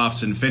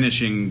playoffs and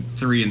finishing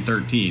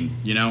 3-13.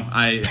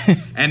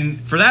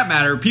 And for that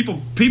matter,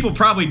 people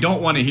probably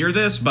don't want to hear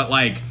this, but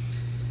like,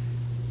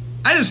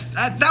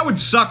 that would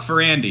suck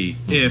for Andy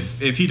if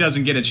he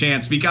doesn't get a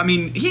chance. Because I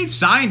mean, he's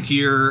signed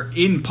here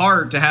in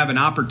part to have an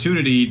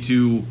opportunity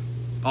to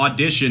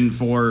audition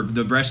for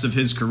the rest of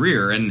his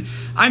career, and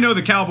I know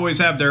the Cowboys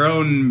have their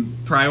own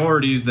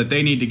priorities that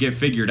they need to get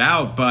figured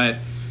out, but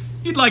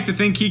you'd like to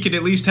think he could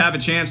at least have a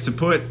chance to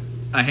put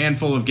a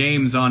handful of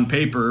games on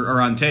paper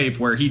or on tape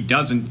where he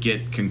doesn't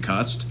get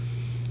concussed.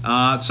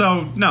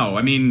 So no,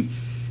 I mean,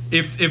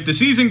 if the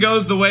season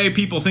goes the way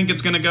people think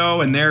it's going to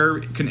go and they're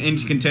in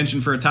contention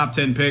for a top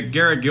 10 pick,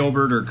 Garrett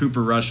Gilbert or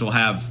Cooper Rush will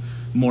have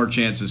more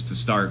chances to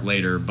start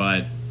later,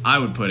 but I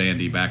would put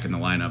Andy back in the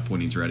lineup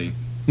when he's ready.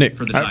 Nick,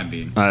 for the time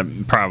being.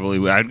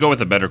 Probably. I'd go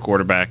with a better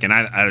quarterback, and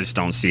I just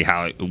don't see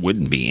how it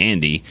wouldn't be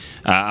Andy.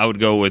 I would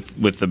go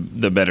with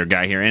the better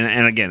guy here.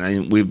 And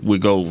again, we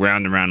go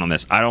round and round on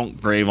this. I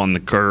don't grave on the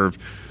curve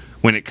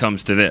when it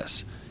comes to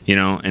this.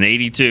 An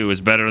 82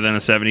 is better than a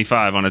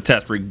 75 on a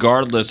test,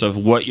 regardless of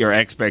what your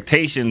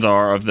expectations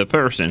are of the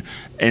person.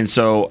 And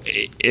so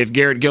if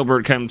Garrett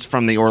Gilbert comes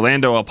from the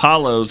Orlando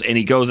Apollos and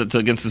he goes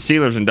against the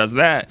Steelers and does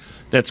that,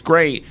 that's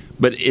great.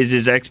 But is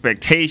his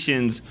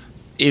expectations –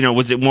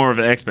 was it more of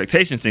an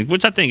expectations thing?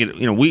 Which I think,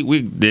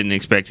 we didn't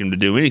expect him to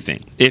do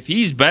anything. If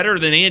he's better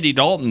than Andy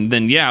Dalton,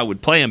 then yeah, I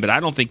would play him, but I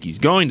don't think he's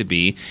going to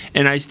be.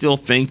 And I still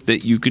think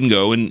that you can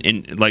go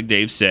and like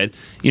Dave said,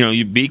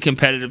 you be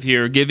competitive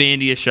here, give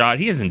Andy a shot.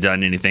 He hasn't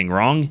done anything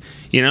wrong.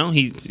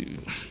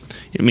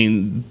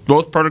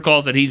 Both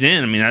protocols that he's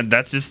in,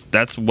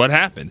 that's what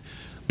happened.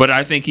 But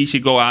I think he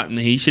should go out and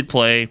he should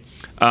play.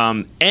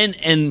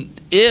 And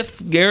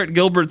if Garrett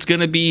Gilbert's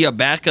going to be a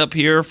backup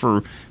here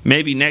for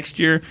maybe next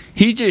year,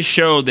 he just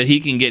showed that he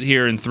can get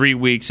here in 3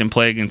 weeks and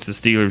play against the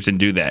Steelers and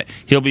do that.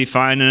 He'll be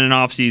fine in an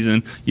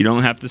offseason. You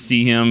don't have to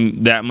see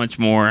him that much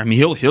more. I mean,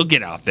 he'll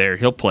get out there.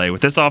 He'll play.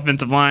 With this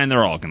offensive line,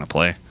 they're all going to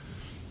play.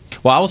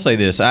 Well, I will say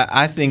this.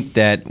 I think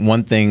that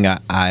one thing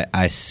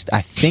I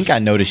think I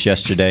noticed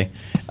yesterday,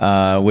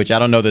 which I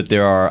don't know that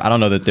there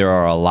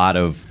are a lot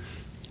of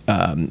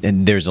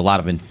and there's a lot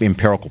of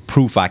empirical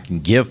proof I can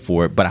give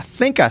for it, but I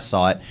think I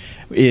saw it,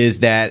 is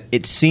that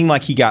it seemed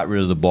like he got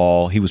rid of the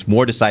ball. He was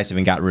more decisive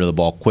and got rid of the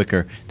ball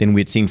quicker than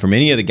we had seen from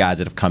any of the guys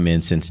that have come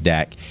in since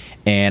Dak.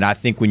 And I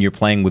think when you're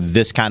playing with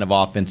this kind of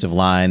offensive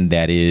line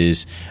that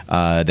is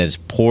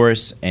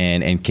porous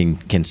and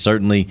can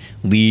certainly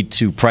lead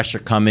to pressure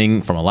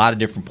coming from a lot of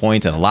different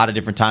points at a lot of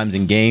different times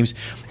in games,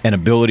 an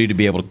ability to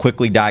be able to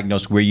quickly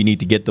diagnose where you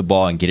need to get the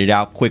ball and get it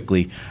out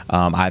quickly,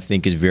 I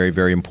think is very,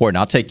 very important.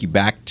 I'll take you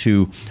back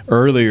to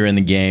earlier in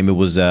the game. It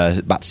was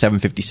about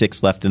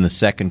 7:56 left in the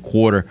second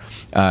quarter.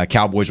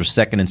 Cowboys were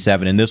 2nd and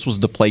 7, and this was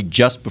the play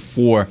just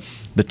before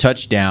the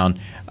touchdown.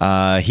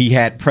 He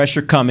had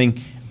pressure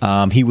coming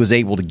He was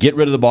able to get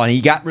rid of the ball, and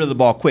he got rid of the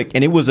ball quick.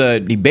 And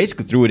he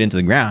basically threw it into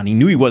the ground. He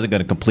knew he wasn't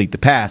going to complete the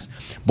pass.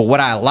 But what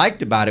I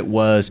liked about it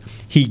was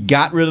he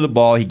got rid of the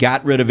ball. He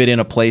got rid of it in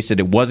a place that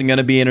it wasn't going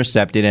to be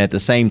intercepted. And at the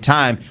same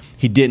time,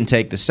 he didn't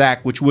take the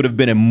sack, which would have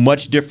been a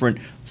much different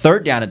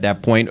third down at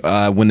that point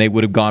when they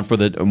would have gone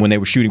when they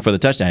were shooting for the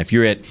touchdown. If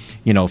you're at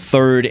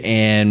 3rd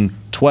and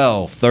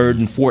 12, 3rd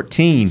and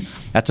 14,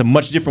 that's a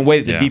much different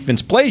way that the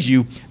defense plays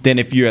you than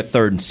if you're at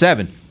 3rd and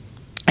 7.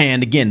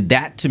 And again,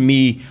 that to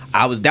me,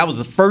 that was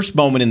the first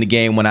moment in the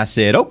game when I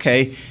said,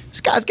 okay,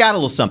 this guy's got a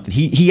little something.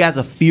 He has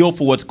a feel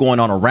for what's going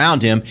on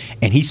around him,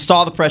 and he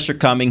saw the pressure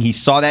coming. He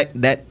saw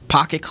that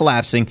pocket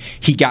collapsing.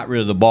 He got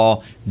rid of the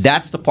ball.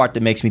 That's the part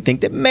that makes me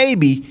think that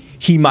maybe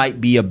he might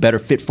be a better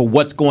fit for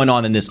what's going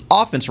on in this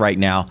offense right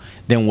now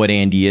than what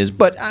Andy is.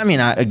 But, I mean,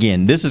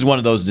 again, this is one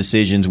of those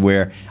decisions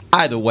where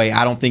either way,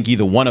 I don't think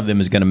either one of them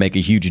is going to make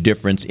a huge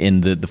difference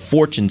in the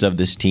fortunes of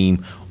this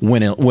team,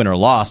 win or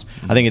loss.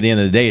 I think at the end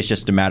of the day, it's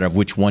just a matter of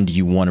which one do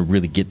you want to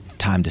really get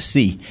time to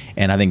see.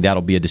 And I think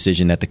that'll be a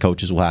decision that the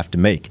coaches will have to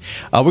make.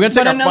 We're going to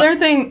take another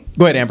thing.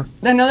 Go ahead, Amber.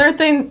 Another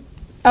thing.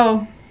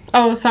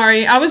 Oh,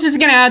 sorry. I was just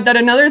going to add that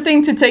another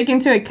thing to take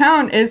into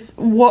account is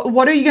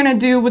what are you going to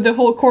do with the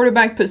whole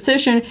quarterback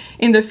position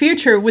in the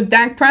future with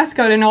Dak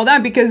Prescott and all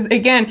that? Because,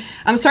 again,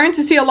 I'm starting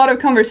to see a lot of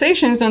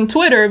conversations on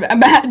Twitter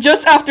about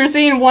just after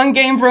seeing one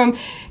game from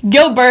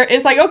Gilbert.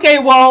 It's like, okay,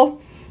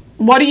 well,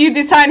 what do you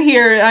decide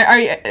here?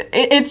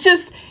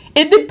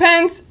 It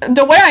depends.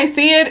 The way I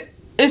see it,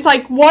 it's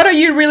like, what are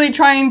you really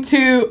trying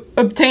to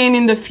obtain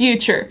in the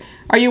future?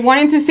 Are you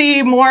wanting to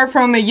see more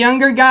from a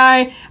younger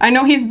guy? I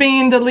know he's been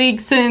in the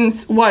league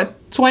since,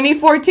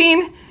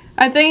 2014,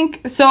 I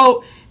think?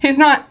 So he's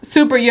not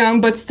super young,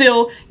 but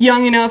still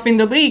young enough in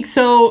the league.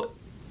 So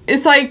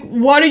it's like,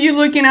 what are you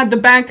looking at the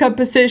backup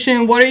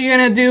position? What are you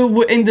going to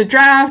do in the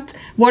draft?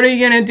 What are you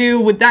going to do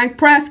with Dak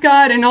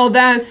Prescott and all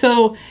that?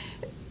 So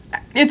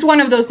it's one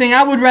of those things.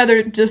 I would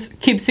rather just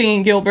keep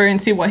seeing Gilbert and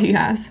see what he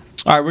has.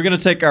 All right, we're going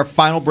to take our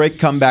final break,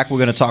 come back. We're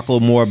going to talk a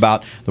little more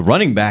about the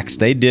running backs.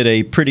 They did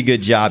a pretty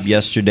good job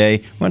yesterday.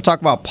 We're going to talk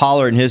about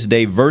Pollard in his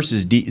day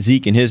versus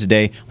Zeke in his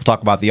day. We'll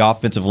talk about the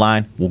offensive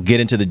line. We'll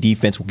get into the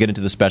defense. We'll get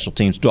into the special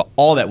teams. Do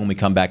all that when we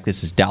come back.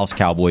 This is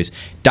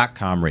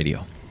DallasCowboys.com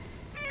radio.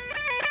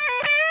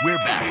 We're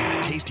back with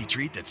a tasty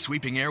treat that's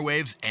sweeping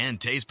airwaves and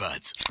taste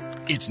buds.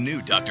 It's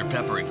new Dr.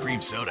 Pepper and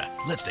Cream Soda.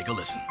 Let's take a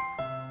listen.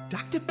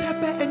 Dr.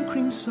 Pepper and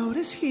Cream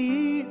Soda's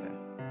here.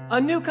 A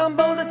new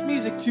combo that's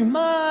music to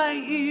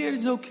my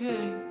ears,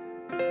 okay.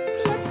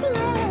 Let's play.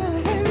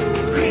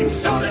 Cream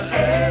soda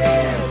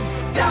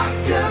and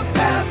Dr.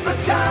 Pepper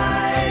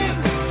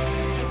time.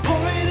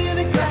 Pour it in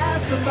a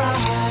glass of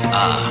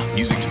ice.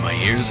 Music to my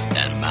ears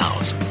and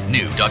mouth.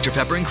 New Dr.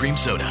 Pepper and Cream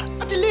Soda.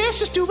 A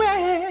delicious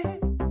duet.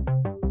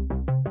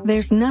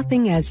 There's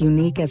nothing as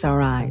unique as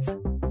our eyes,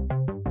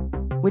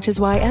 which is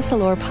why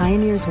Essilor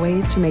pioneers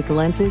ways to make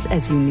lenses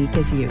as unique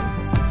as you.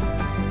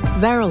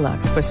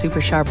 Verilux for super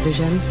sharp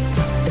vision,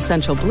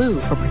 Essential Blue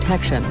for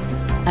protection,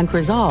 and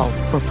Crizal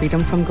for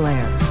freedom from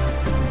glare.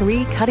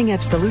 3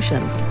 cutting-edge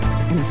solutions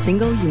in a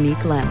single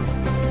unique lens.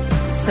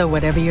 So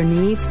whatever your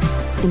needs,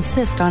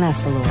 insist on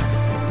Essilor.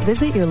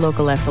 Visit your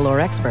local Essilor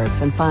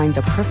experts and find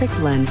the perfect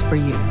lens for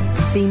you.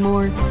 See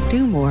more,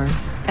 do more,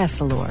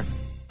 Essilor.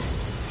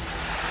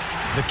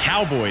 The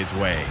Cowboys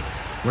way,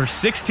 where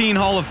 16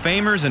 Hall of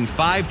Famers and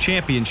 5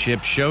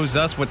 championships shows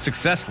us what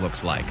success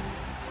looks like.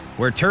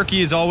 Where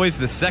turkey is always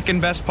the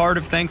second best part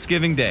of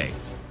Thanksgiving Day.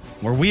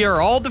 Where we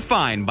are all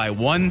defined by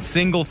one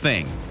single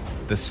thing,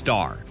 the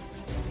star.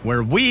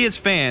 Where we as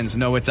fans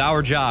know it's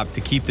our job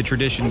to keep the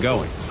tradition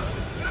going.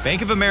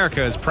 Bank of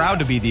America is proud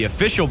to be the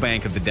official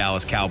bank of the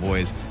Dallas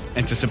Cowboys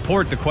and to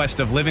support the quest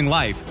of living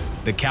life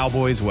the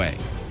Cowboys way.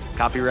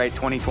 Copyright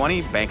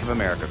 2020, Bank of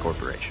America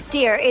Corporation.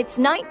 Dear, it's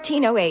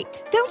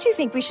 1908. Don't you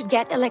think we should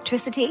get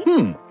electricity?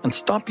 And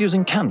stop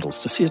using candles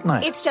to see at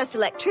night. It's just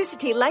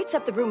electricity lights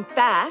up the room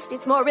fast.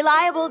 It's more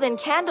reliable than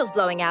candles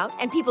blowing out,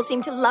 and people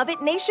seem to love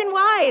it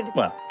nationwide.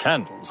 Well,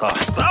 candles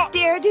are...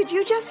 Dear, did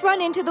you just run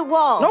into the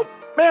wall? Nope.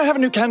 May I have a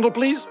new candle,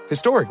 please?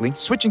 Historically,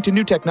 switching to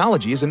new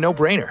technology is a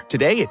no-brainer.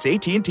 Today, it's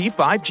AT&T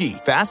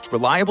 5G. Fast,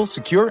 reliable,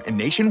 secure, and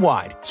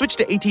nationwide. Switch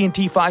to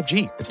AT&T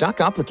 5G. It's not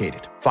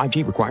complicated.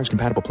 5G requires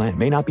compatible plan.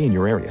 May not be in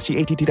your area.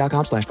 See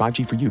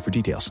att.com/5G for you for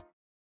details.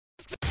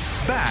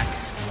 Back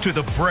to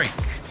the break.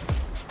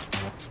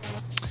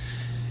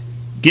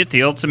 Get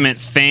the ultimate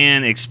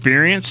fan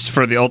experience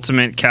for the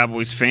ultimate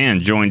Cowboys fan.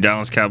 Join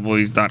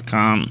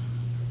DallasCowboys.com.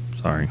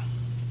 Sorry.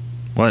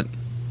 What?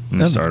 Let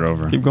me start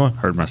over. Keep going.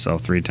 Heard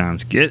myself 3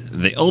 times. Get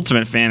the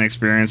ultimate fan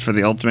experience for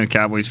the ultimate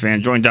Cowboys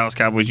fan. Join Dallas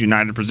Cowboys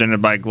United, presented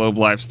by Globe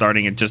Life,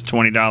 starting at just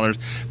 $20.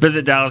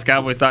 Visit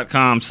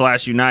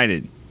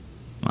DallasCowboys.com/United.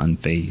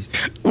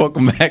 unfazed.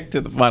 Welcome back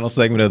to the final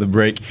segment of the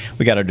break.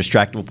 We got our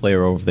distractible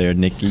player over there,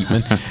 Nick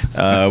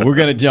Eatman. We're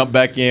going to jump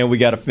back in. We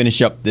got to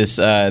finish up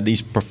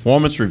these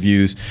performance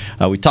reviews.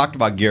 We talked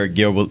about Garrett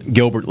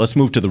Gilbert. Let's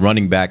move to the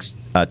running backs.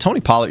 Tony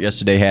Pollard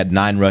yesterday had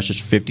 9 rushes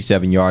for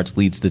 57 yards,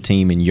 leads the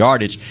team in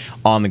yardage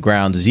on the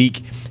ground.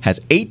 Zeke has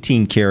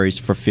 18 carries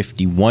for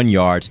 51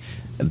 yards.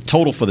 The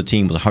total for the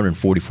team was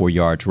 144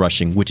 yards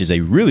rushing, which is a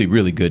really,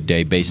 really good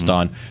day based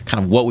on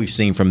kind of what we've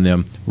seen from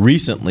them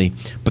recently.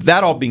 But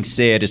that all being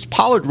said, is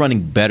Pollard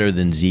running better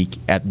than Zeke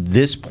at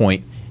this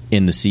point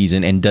in the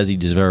season, and does he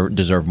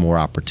deserve more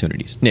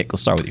opportunities? Nick,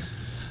 let's start with you.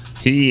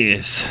 He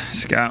is.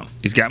 He's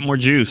got more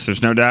juice.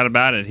 There's no doubt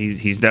about it.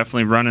 He's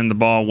definitely running the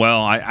ball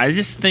well. I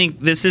just think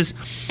this is,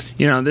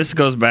 this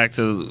goes back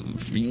to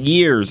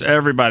years.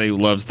 Everybody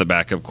loves the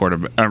backup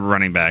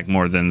running back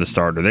more than the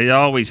starter. They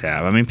always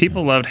have. I mean,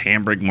 people loved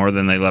Hambrick more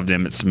than they loved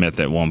Emmitt Smith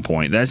at one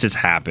point. That just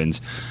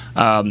happens.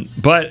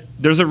 But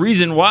there's a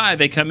reason why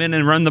they come in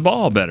and run the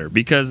ball better,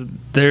 because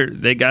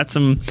they got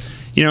some.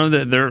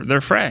 They're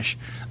fresh,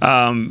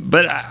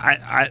 but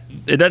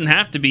it doesn't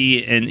have to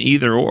be an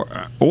either or.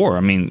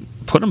 I mean,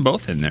 put them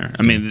both in there.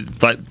 I mean,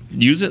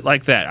 use it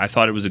like that. I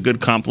thought it was a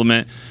good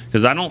compliment,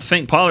 because I don't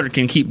think Pollard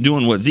can keep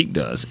doing what Zeke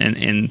does,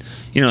 and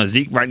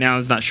Zeke right now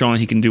is not showing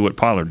he can do what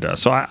Pollard does.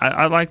 So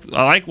I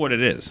like what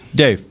it is.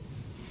 Dave.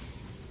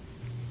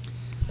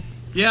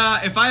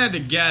 Yeah, if I had to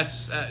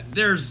guess,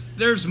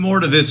 there's more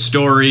to this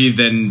story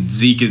than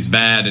Zeke is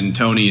bad and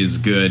Tony is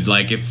good.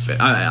 Like, if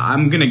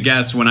I'm going to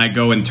guess, when I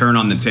go and turn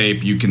on the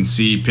tape, you can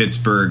see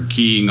Pittsburgh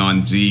keying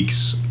on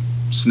Zeke's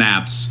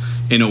snaps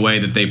in a way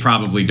that they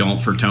probably don't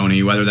for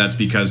Tony, whether that's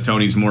because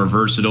Tony's more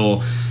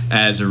versatile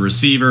as a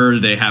receiver.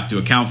 They have to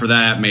account for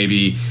that.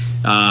 Maybe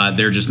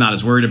they're just not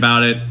as worried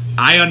about it.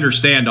 I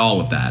understand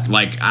all of that.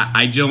 Like,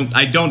 I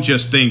don't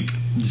just think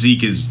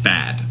Zeke is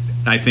bad.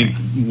 I think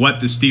what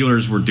the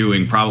Steelers were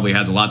doing probably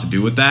has a lot to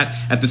do with that.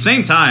 At the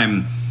same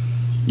time,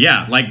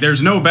 yeah, like,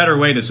 there's no better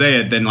way to say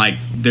it than, like,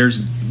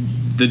 there's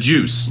the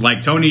juice.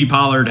 Like, Tony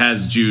Pollard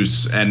has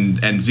juice,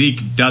 and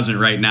Zeke doesn't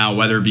right now,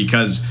 whether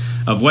because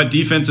of what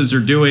defenses are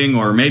doing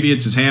or maybe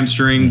it's his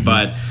hamstring.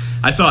 But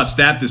I saw a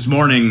stat this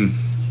morning.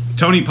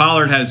 Tony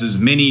Pollard has as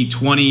many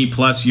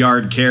 20-plus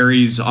yard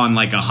carries on,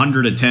 like,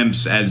 100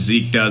 attempts as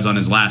Zeke does on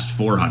his last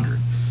 400.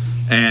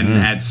 And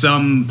at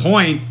some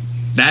point,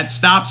 that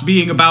stops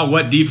being about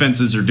what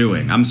defenses are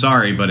doing. I'm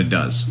sorry, but it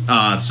does.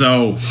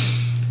 So,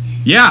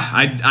 yeah,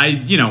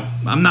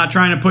 I'm not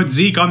trying to put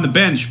Zeke on the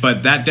bench,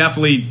 but that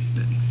definitely,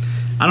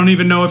 I don't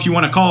even know if you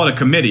want to call it a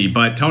committee,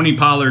 but Tony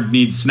Pollard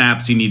needs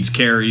snaps. He needs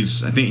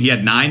carries. I think he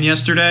had 9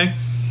 yesterday.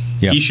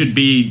 Yep. He should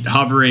be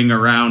hovering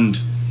around,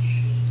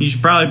 he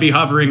should probably be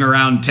hovering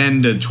around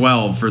 10 to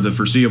 12 for the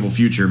foreseeable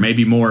future,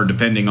 maybe more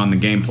depending on the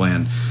game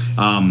plan.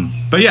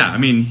 But yeah, I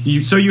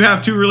mean, so you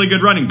have 2 really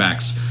good running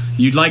backs.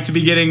 You'd like to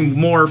be getting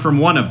more from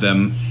one of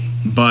them,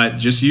 but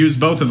just use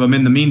both of them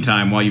in the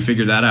meantime while you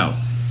figure that out.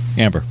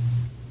 Amber.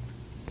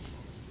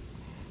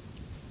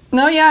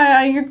 No,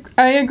 yeah,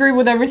 I agree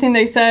with everything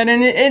they said.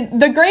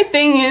 And the great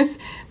thing is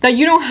that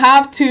you don't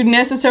have to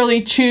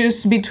necessarily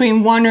choose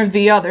between one or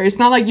the other. It's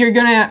not like you're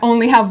going to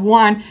only have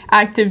one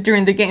active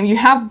during the game. You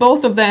have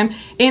both of them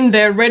in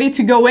there ready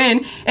to go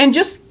in, and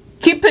just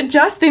keep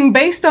adjusting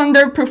based on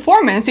their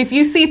performance. If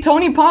you see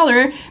Tony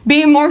Pollard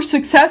being more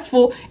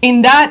successful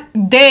in that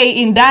day,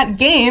 in that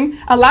game,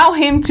 allow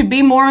him to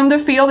be more on the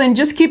field and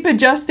just keep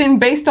adjusting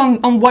based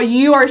on what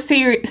you are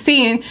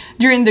seeing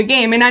during the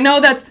game. And I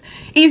know that's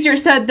easier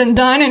said than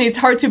done, and it's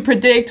hard to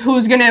predict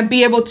who's going to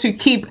be able to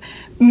keep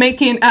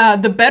making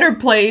the better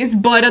plays,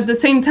 but at the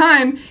same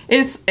time,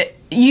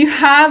 you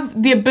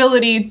have the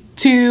ability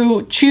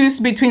to choose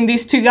between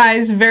these 2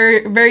 guys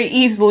very, very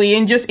easily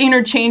and just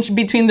interchange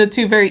between the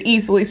 2 very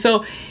easily.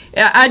 So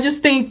I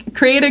just think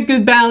create a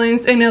good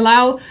balance and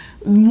allow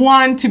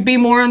one to be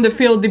more on the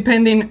field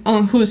depending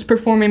on who's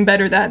performing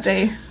better that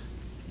day.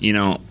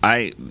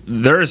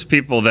 There's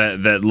people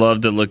that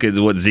love to look at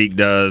what Zeke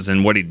does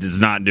and what he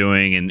is not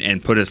doing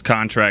and put his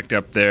contract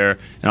up there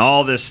and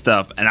all this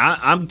stuff. And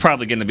I'm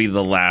probably going to be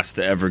the last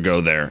to ever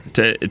go there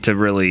to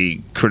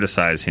really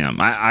criticize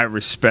him. I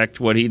respect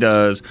what he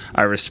does.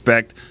 I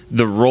respect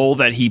the role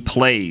that he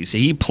plays.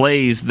 He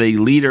plays the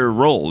leader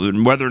role.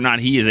 And whether or not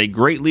he is a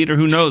great leader,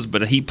 who knows?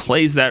 But he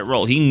plays that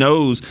role. He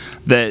knows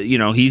that,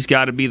 he's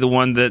got to be the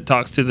one that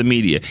talks to the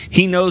media.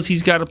 He knows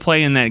he's got to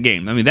play in that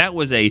game. I mean, that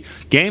was a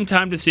game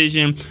time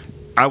decision.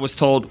 I was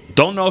told,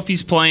 don't know if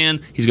he's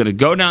playing. He's going to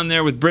go down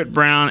there with Britt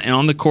Brown and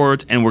on the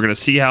court, and we're going to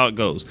see how it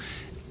goes.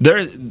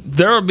 There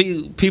will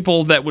be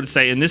people that would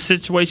say, in this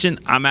situation,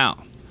 I'm out.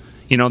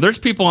 There's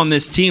people on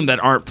this team that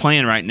aren't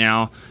playing right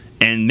now,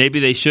 and maybe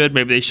they should,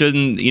 maybe they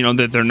shouldn't,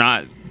 that they're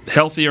not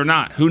healthy or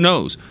not. Who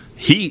knows?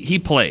 He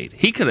played.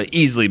 He could have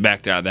easily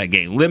backed out of that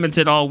game.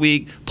 Limited all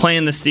week,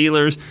 playing the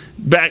Steelers,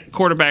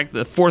 quarterback,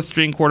 the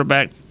 4th-string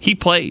quarterback. He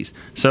plays.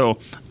 So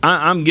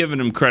I'm giving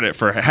him credit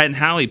for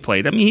how he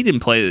played. I mean, he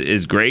didn't play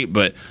as great,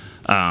 but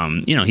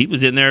he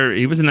was in there.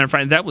 He was in there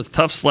fighting. That was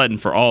tough sledding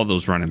for all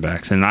those running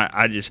backs, and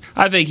I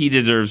think he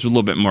deserves a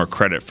little bit more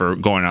credit for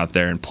going out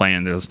there and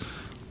playing those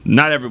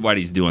not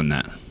everybody's doing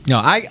that. No,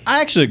 I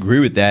actually agree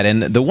with that.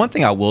 And the one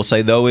thing I will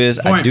say, though, is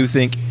I do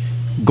think,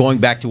 going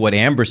back to what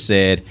Amber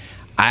said,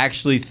 I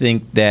actually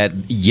think that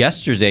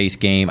yesterday's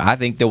game, I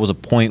think there was a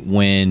point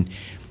when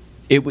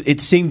it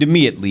seemed to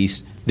me, at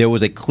least, there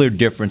was a clear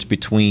difference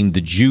between the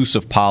juice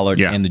of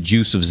Pollard and the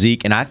juice of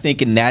Zeke. And I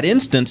think in that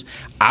instance,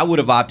 I would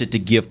have opted to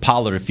give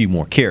Pollard a few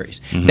more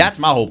carries. Mm-hmm. That's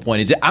my whole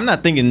point. Is I'm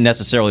not thinking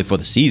necessarily for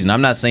the season.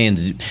 I'm not saying,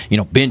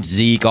 bench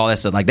Zeke, all that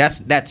stuff. Like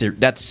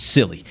that's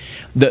silly.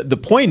 The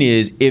point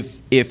is,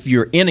 if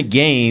you're in a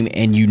game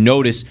and you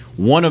notice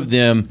one of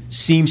them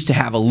seems to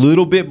have a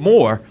little bit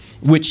more,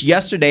 which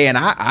yesterday, and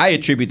I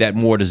attribute that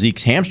more to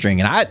Zeke's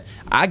hamstring, and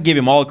I give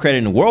him all the credit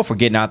in the world for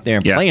getting out there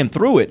and playing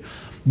through it.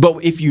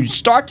 But if you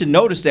start to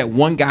notice that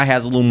one guy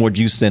has a little more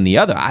juice than the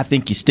other, I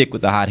think you stick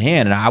with the hot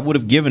hand. And I would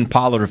have given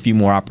Pollard a few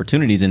more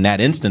opportunities in that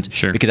instance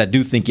because I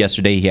do think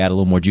yesterday he had a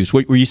little more juice.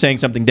 Were you saying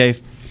something,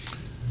 Dave?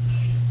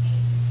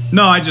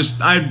 No,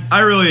 I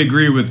really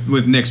agree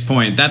with Nick's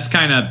point. That's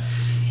kind of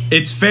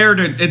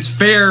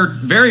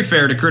very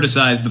fair to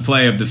criticize the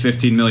play of the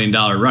 $15 million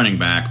running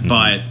back,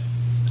 but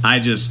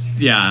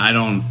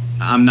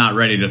I'm not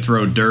ready to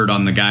throw dirt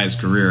on the guy's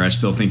career. I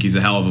still think he's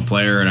a hell of a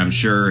player, and I'm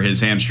sure his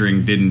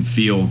hamstring didn't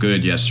feel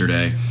good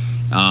yesterday.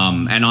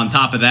 And on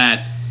top of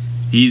that,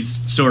 he's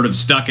sort of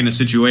stuck in a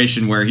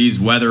situation where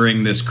he's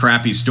weathering this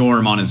crappy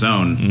storm on his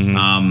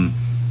own.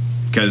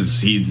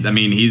 Because he's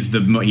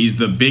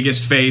the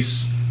biggest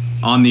face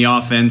on the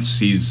offense.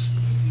 He's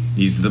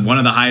one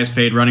of the highest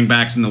paid running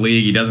backs in the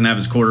league. He doesn't have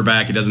his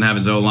quarterback. He doesn't have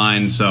his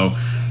O-line. So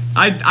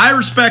I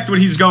respect what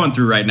he's going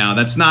through right now.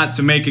 That's not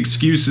to make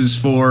excuses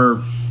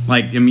for,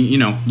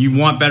 you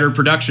want better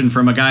production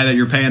from a guy that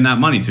you're paying that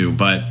money to.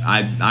 But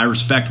I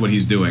respect what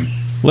he's doing.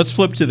 Let's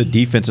flip to the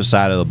defensive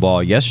side of the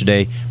ball.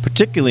 Yesterday,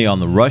 particularly on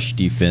the rush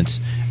defense,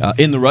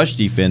 in the rush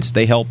defense,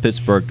 they held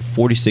Pittsburgh to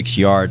 46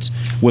 yards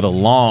with a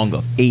long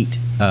of 8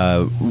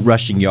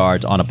 rushing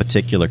yards on a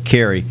particular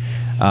carry.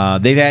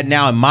 They've had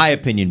now, in my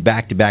opinion,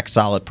 back-to-back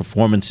solid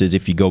performances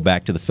if you go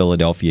back to the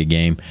Philadelphia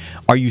game.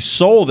 Are you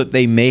sold that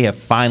they may have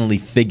finally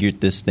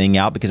figured this thing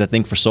out? Because I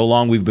think for so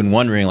long we've been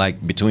wondering,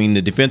 between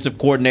the defensive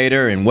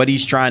coordinator and what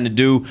he's trying to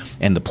do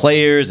and the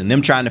players and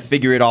them trying to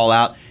figure it all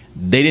out,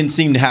 they didn't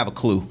seem to have a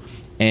clue.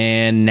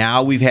 And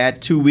now we've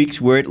had 2 weeks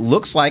where it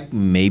looks like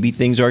maybe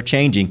things are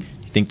changing.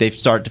 You think they've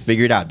started to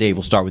figure it out? Dave,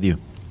 we'll start with you.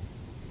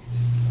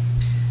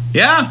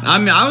 Yeah,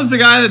 I was the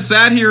guy that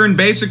sat here and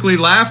basically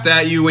laughed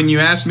at you when you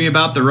asked me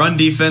about the run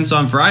defense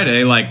on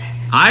Friday.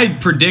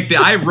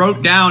 I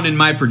wrote down in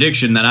my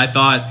prediction that I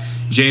thought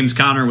James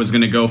Conner was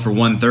going to go for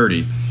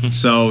 130.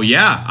 So,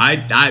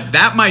 yeah,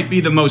 that might be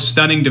the most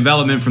stunning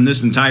development from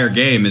this entire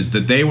game, is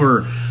that they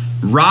were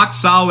rock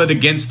solid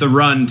against the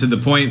run to the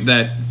point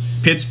that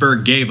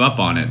Pittsburgh gave up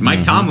on it.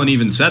 Mike Tomlin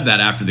even said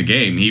that after the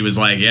game. He was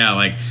like,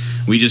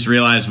 we just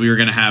realized we were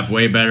going to have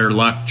way better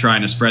luck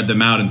trying to spread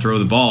them out and throw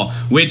the ball,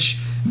 which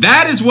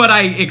that is what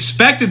I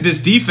expected this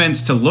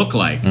defense to look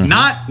like.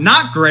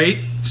 Not great,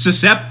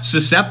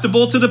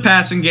 susceptible to the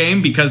passing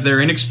game because they're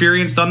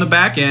inexperienced on the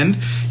back end.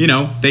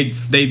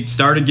 They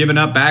started giving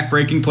up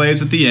back-breaking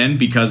plays at the end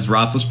because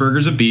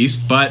Roethlisberger's a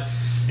beast, but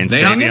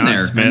they hung in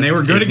there, and they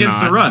were good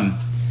against the run.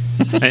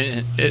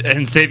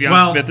 and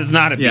Savion Smith is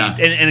not a beast.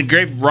 Yeah. And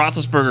gave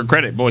Roethlisberger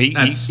credit. Boy,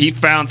 he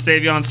found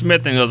Savion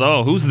Smith and goes,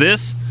 oh, who's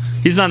this?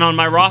 He's not on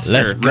my roster.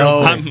 Let's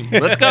go.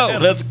 Let's go.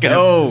 Let's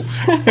go.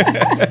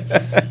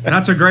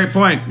 That's a great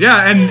point.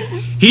 Yeah, and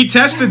he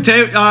tested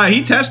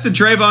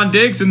Trayvon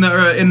Diggs in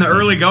the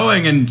early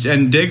going,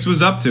 and Diggs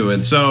was up to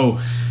it. So,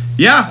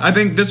 yeah, I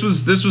think this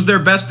was their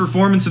best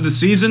performance of the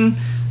season.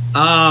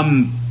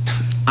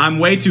 I'm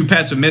way too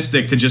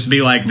pessimistic to just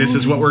be like, this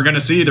is what we're going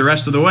to see the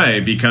rest of the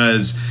way,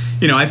 because,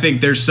 I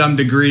think there's some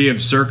degree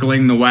of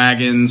circling the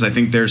wagons. I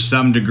think there's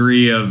some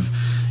degree of,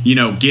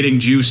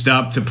 getting juiced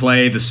up to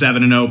play the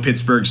 7-0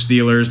 Pittsburgh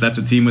Steelers. That's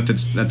a team with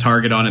a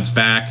target on its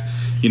back.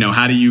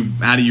 How do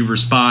you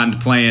respond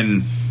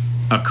playing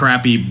a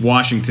crappy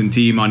Washington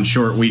team on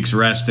short weeks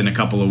rest in a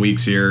couple of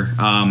weeks here?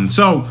 I'm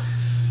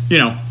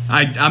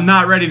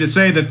not ready to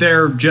say that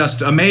they're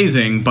just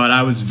amazing, but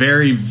I was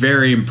very,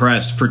 very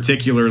impressed,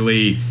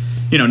 particularly,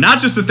 not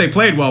just that they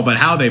played well, but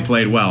how they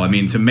played well. I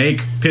mean, to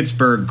make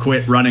Pittsburgh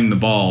quit running the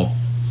ball,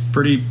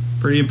 pretty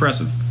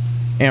impressive.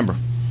 Amber.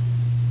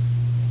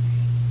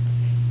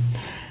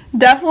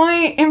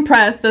 Definitely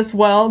impressed as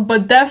well,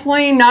 but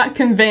definitely not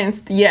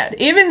convinced yet.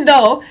 Even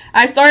though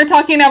I started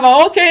talking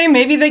about, okay,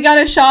 maybe they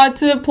got a shot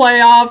to the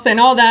playoffs and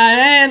all that,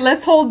 and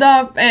let's hold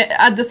up.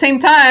 At the same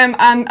time,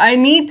 I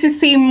need to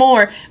see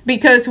more,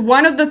 because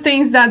one of the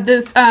things that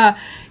this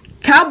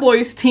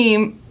Cowboys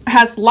team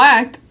has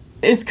lacked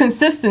is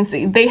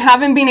consistency. They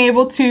haven't been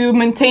able to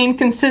maintain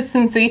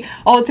consistency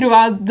all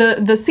throughout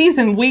the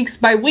season, weeks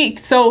by week.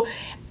 So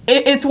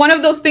it's one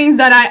of those things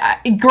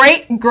that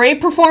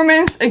great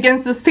performance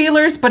against the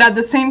Steelers, but at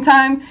the same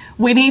time,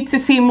 we need to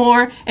see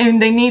more,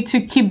 and they need to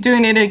keep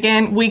doing it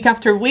again week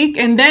after week.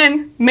 And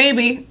then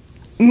maybe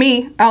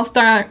I'll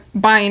start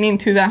buying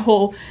into that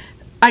whole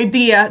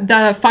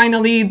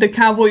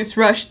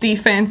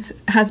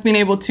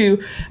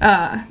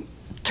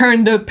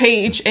turn the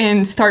page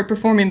and start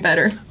performing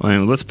better.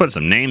 Well, let's put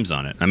some names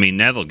on it. I mean,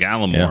 Neville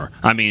Gallimore. Yeah.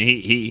 I mean,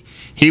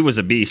 he was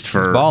a beast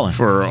for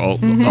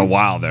a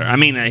while there. I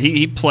mean,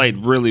 he played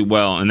really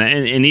well, and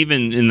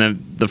even in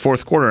the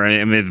fourth quarter,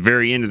 I mean, at the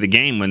very end of the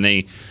game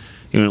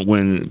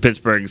when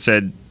Pittsburgh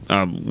said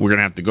we're going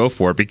to have to go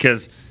for it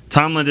because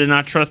Tomlin did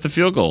not trust the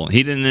field goal.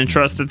 He didn't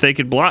trust that they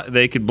could block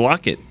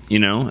it.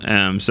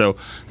 So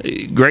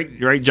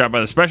great job by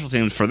the special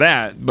teams for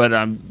that. But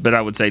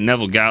I would say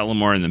Neville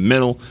Gallimore in the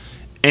middle,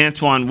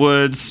 Antoine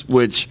Woods,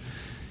 which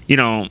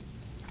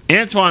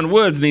Antoine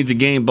Woods needs a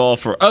game ball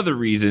for other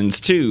reasons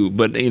too.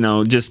 But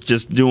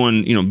just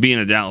doing being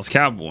a Dallas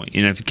Cowboy.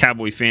 If the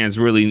Cowboy fans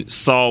really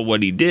saw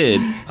what he did,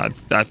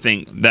 I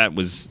think that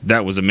was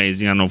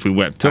amazing. I don't know if we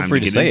have time to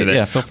get into that.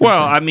 Yeah, feel free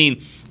well, I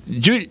mean,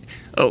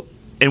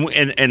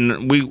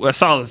 I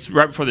saw this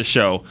right before the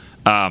show.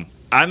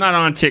 I'm not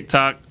on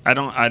TikTok. I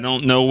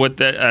don't know what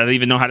that. I don't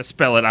even know how to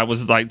spell it. I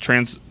was like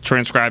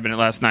transcribing it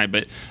last night.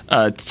 But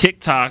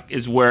TikTok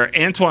is where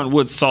Antoine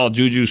Woods saw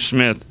Juju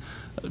Smith,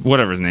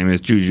 whatever his name is,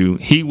 Juju.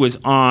 He was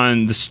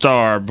on the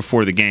Star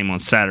before the game on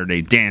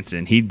Saturday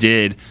dancing. He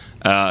did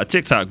a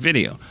TikTok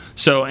video.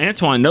 So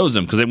Antoine knows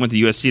him because they went to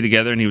USC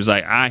together, and he was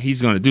like,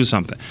 he's going to do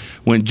something.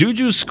 When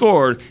Juju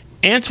scored,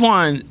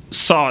 Antoine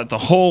saw it the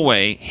whole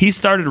way. He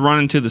started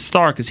running to the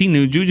Star because he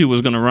knew Juju was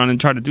going to run and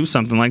try to do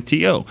something like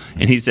T.O.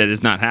 And he said,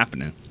 it's not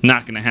happening.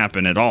 Not going to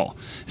happen at all.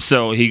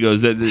 So he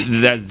goes,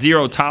 that's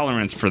zero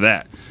tolerance for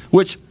that.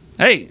 Which,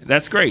 hey,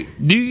 that's great.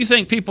 Do you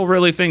think people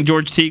really think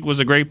George Teague was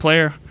a great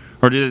player?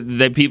 Or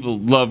did people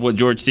love what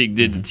George Teague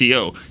did to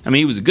T.O.? I mean,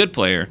 he was a good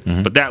player,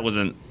 but that was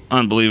an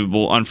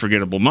unbelievable,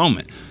 unforgettable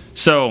moment.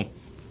 So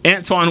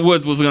Antoine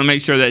Woods was going to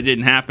make sure that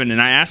didn't happen, and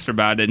I asked her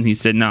about it, and he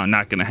said, no,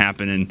 not going to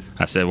happen. And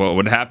I said, well, what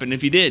would happen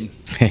if he did?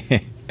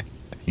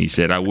 He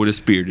said, I would have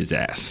speared his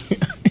ass.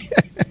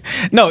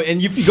 No,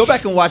 and if you go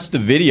back and watch the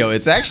video,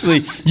 it's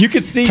actually, you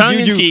could see tongue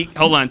in cheek.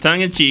 Hold on,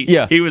 tongue in cheek.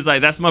 Yeah. He was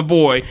like, that's my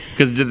boy,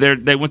 because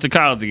they went to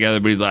college together,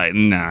 but he's like,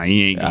 nah,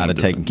 he ain't going to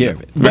taking care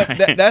of it.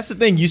 But that's the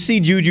thing. You see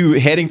Juju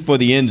heading for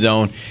the end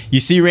zone. You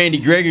see Randy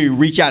Gregory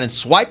reach out and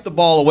swipe the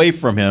ball away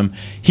from him.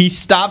 He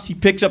stops, he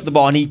picks up the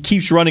ball, and he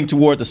keeps running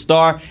toward the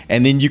Star,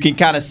 and then you can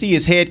kind of see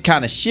his head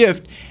kind of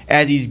shift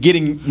as he's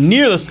getting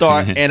near the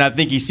Star, and I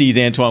think he sees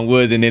Antoine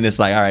Woods, and then it's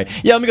like, all right,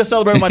 let me go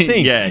celebrate with my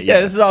team. yeah,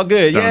 this is all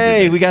good.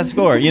 Yay, we got to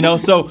score.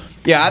 So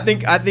yeah, I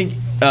think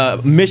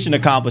mission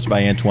accomplished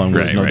by Antoine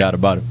Woods, no doubt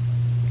about it.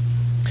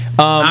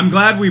 I'm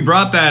glad we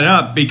brought that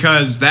up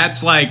because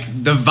that's like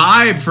the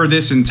vibe for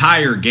this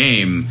entire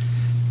game.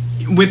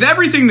 With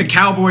everything the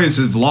Cowboys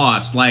have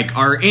lost, like,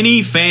 are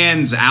any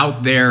fans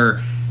out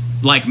there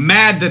like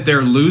mad that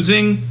they're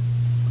losing?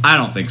 I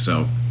don't think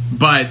so.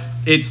 But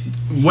it's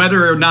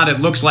whether or not it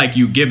looks like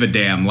you give a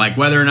damn, like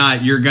whether or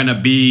not you're going to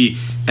be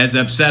as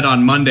upset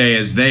on Monday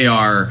as they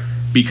are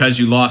because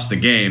you lost the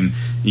game.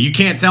 You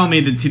can't tell me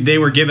that they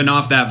were giving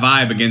off that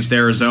vibe against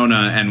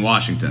Arizona and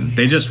Washington.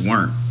 They just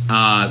weren't.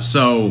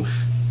 So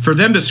for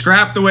them to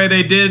scrap the way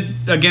they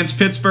did against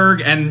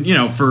Pittsburgh and,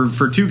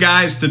 for two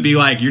guys to be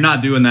like, you're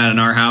not doing that in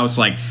our house,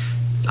 like,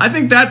 I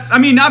think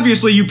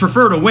obviously you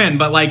prefer to win,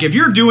 but like if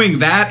you're doing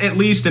that at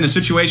least in a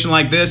situation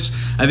like this,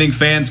 I think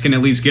fans can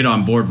at least get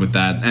on board with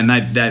that. And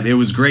that it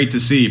was great to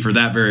see for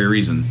that very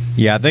reason.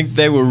 Yeah, I think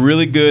they were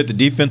really good. The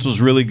defense was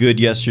really good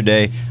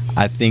yesterday.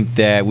 I think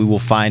that we will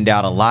find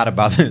out a lot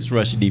about this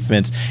Russian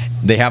defense.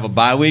 They have a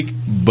bye week,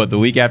 but the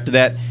week after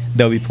that,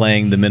 they'll be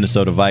playing the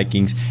Minnesota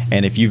Vikings.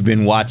 And if you've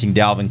been watching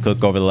Dalvin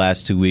Cook over the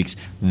last 2 weeks,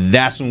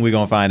 that's when we're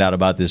going to find out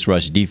about this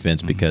Rush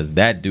defense because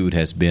that dude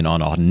has been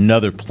on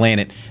another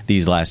planet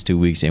these last 2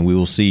 weeks, and we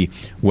will see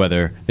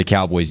whether the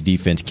Cowboys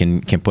defense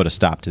can put a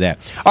stop to that.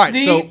 All right,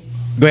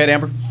 go ahead,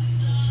 Amber.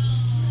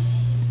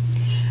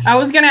 I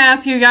was going to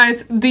ask you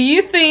guys, do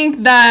you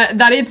think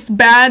that it's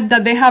bad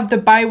that they have the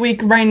bye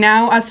week right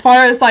now as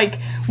far as like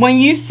when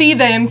you see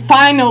them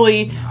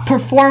finally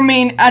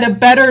performing at a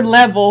better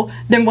level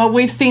than what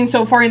we've seen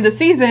so far in the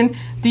season?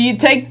 Do you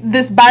take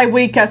this bye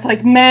week as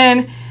like,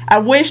 man, I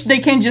wish they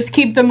can just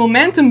keep the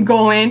momentum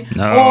going,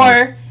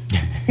 or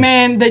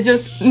man, they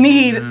just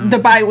need the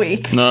bye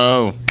week?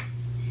 No.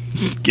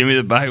 Give me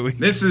the bye week.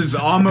 This is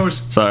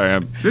almost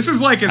this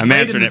is like as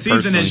late in the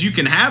season as you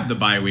can have the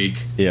bye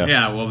week.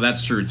 Yeah, well,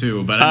 that's true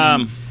too. But I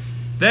mean,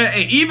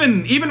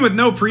 even with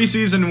no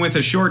preseason, with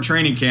a short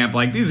training camp,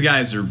 like these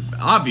guys are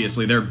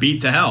obviously they're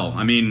beat to hell.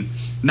 I mean,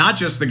 not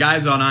just the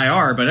guys on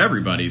IR, but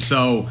everybody.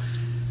 So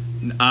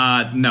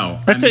no,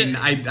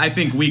 I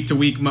think week to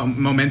week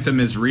momentum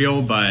is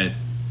real, but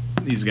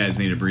these guys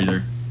need a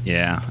breather.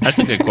 Yeah, that's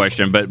a good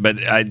question, but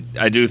I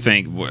do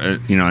think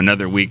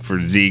another week for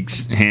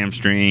Zeke's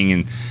hamstring,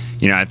 and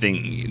I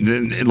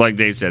think like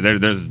Dave said,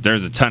 there's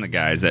a ton of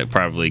guys that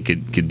probably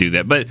could do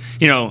that, but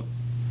I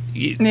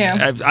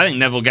think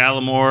Neville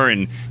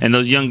Gallimore and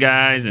those young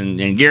guys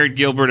and Garrett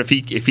Gilbert,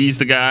 if he's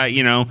the guy,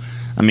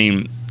 I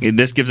mean,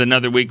 this gives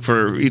another week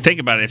for, you think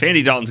about it, if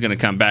Andy Dalton's going to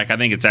come back, I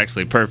think it's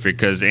actually perfect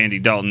because Andy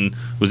Dalton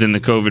was in the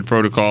COVID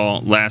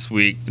protocol last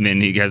week, and then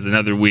he has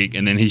another week,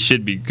 and then he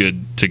should be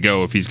good to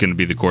go if he's going to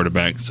be the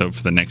quarterback for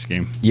the next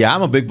game. Yeah,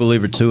 I'm a big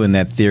believer, too, in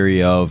that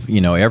theory of,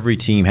 every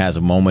team has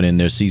a moment in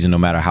their season, no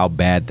matter how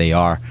bad they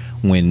are,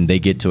 when they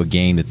get to a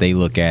game that they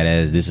look at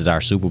as this is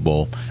our Super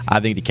Bowl. I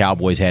think the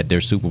Cowboys had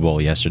their Super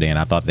Bowl yesterday, and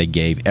I thought they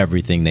gave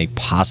everything they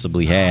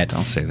possibly had.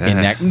 Don't say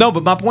that. No,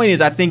 but my point is,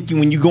 I think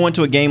when you go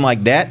into a game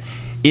like that,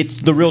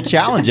 it's the real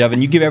challenge of it,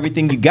 and you give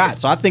everything you got.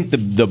 So I think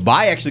the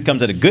bye actually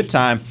comes at a good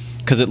time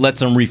because it lets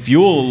them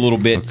refuel a little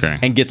bit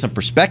and get some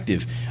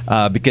perspective.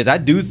 Because I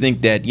do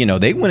think that,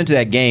 they went into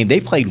that game, they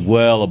played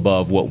well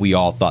above what we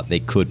all thought they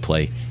could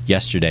play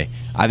yesterday.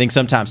 I think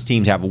sometimes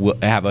teams have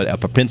a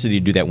propensity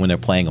to do that when they're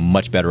playing a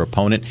much better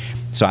opponent.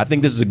 So I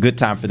think this is a good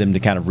time for them to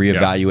kind of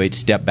reevaluate,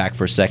 step back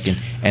for a second,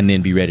 and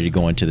then be ready to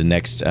go into the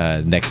next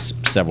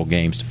several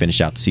games to finish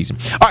out the season.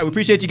 All right, we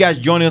appreciate you guys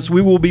joining us.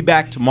 We will be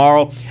back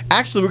tomorrow.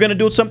 Actually, we're going to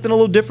do something a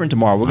little different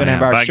tomorrow. We're going to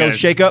have our show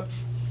shake-up.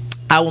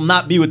 I will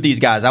not be with these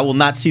guys. I will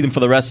not see them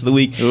for the rest of the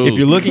week. Ooh. If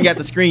you're looking at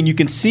the screen, you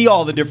can see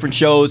all the different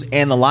shows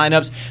and the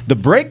lineups. The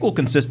break will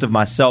consist of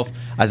myself,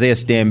 Isaiah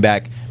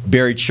Stanback,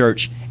 Barry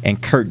Church,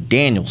 and Kurt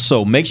Daniels.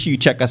 So make sure you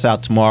check us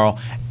out tomorrow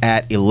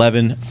at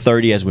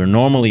 11:30 as we're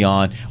normally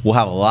on. We'll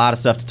have a lot of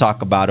stuff to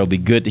talk about. It'll be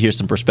good to hear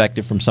some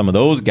perspective from some of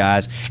those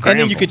guys. And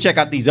then you can check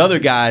out these other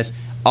guys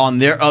on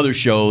their other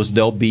shows.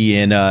 They'll be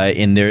in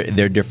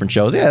their different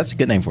shows. Yeah, that's a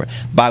good name for it.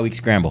 Bi-Week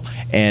Scramble.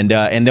 And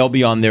they'll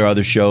be on their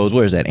other shows.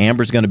 Where is that?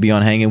 Amber's going to be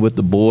on Hanging with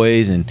the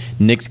Boys, and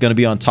Nick's going to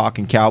be on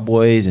Talking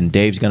Cowboys, and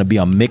Dave's going to be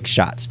on Mix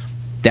Shots.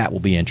 That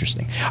will be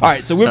interesting. All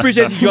right, so we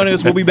appreciate you joining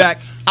us. We'll be back.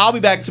 I'll be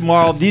back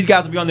tomorrow. These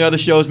guys will be on the other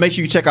shows. Make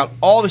sure you check out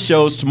all the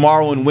shows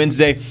tomorrow and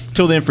Wednesday.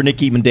 Till then, for Nick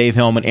Eatman, Dave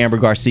Hellman, Amber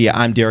Garcia,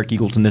 I'm Derek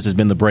Eagleton. This has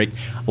been The Break,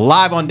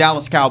 live on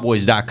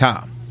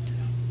DallasCowboys.com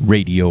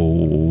radio.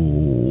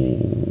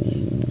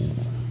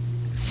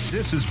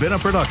 This has been a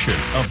production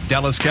of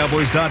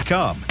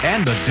DallasCowboys.com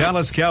and the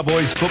Dallas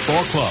Cowboys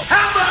Football Club.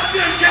 How about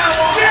this?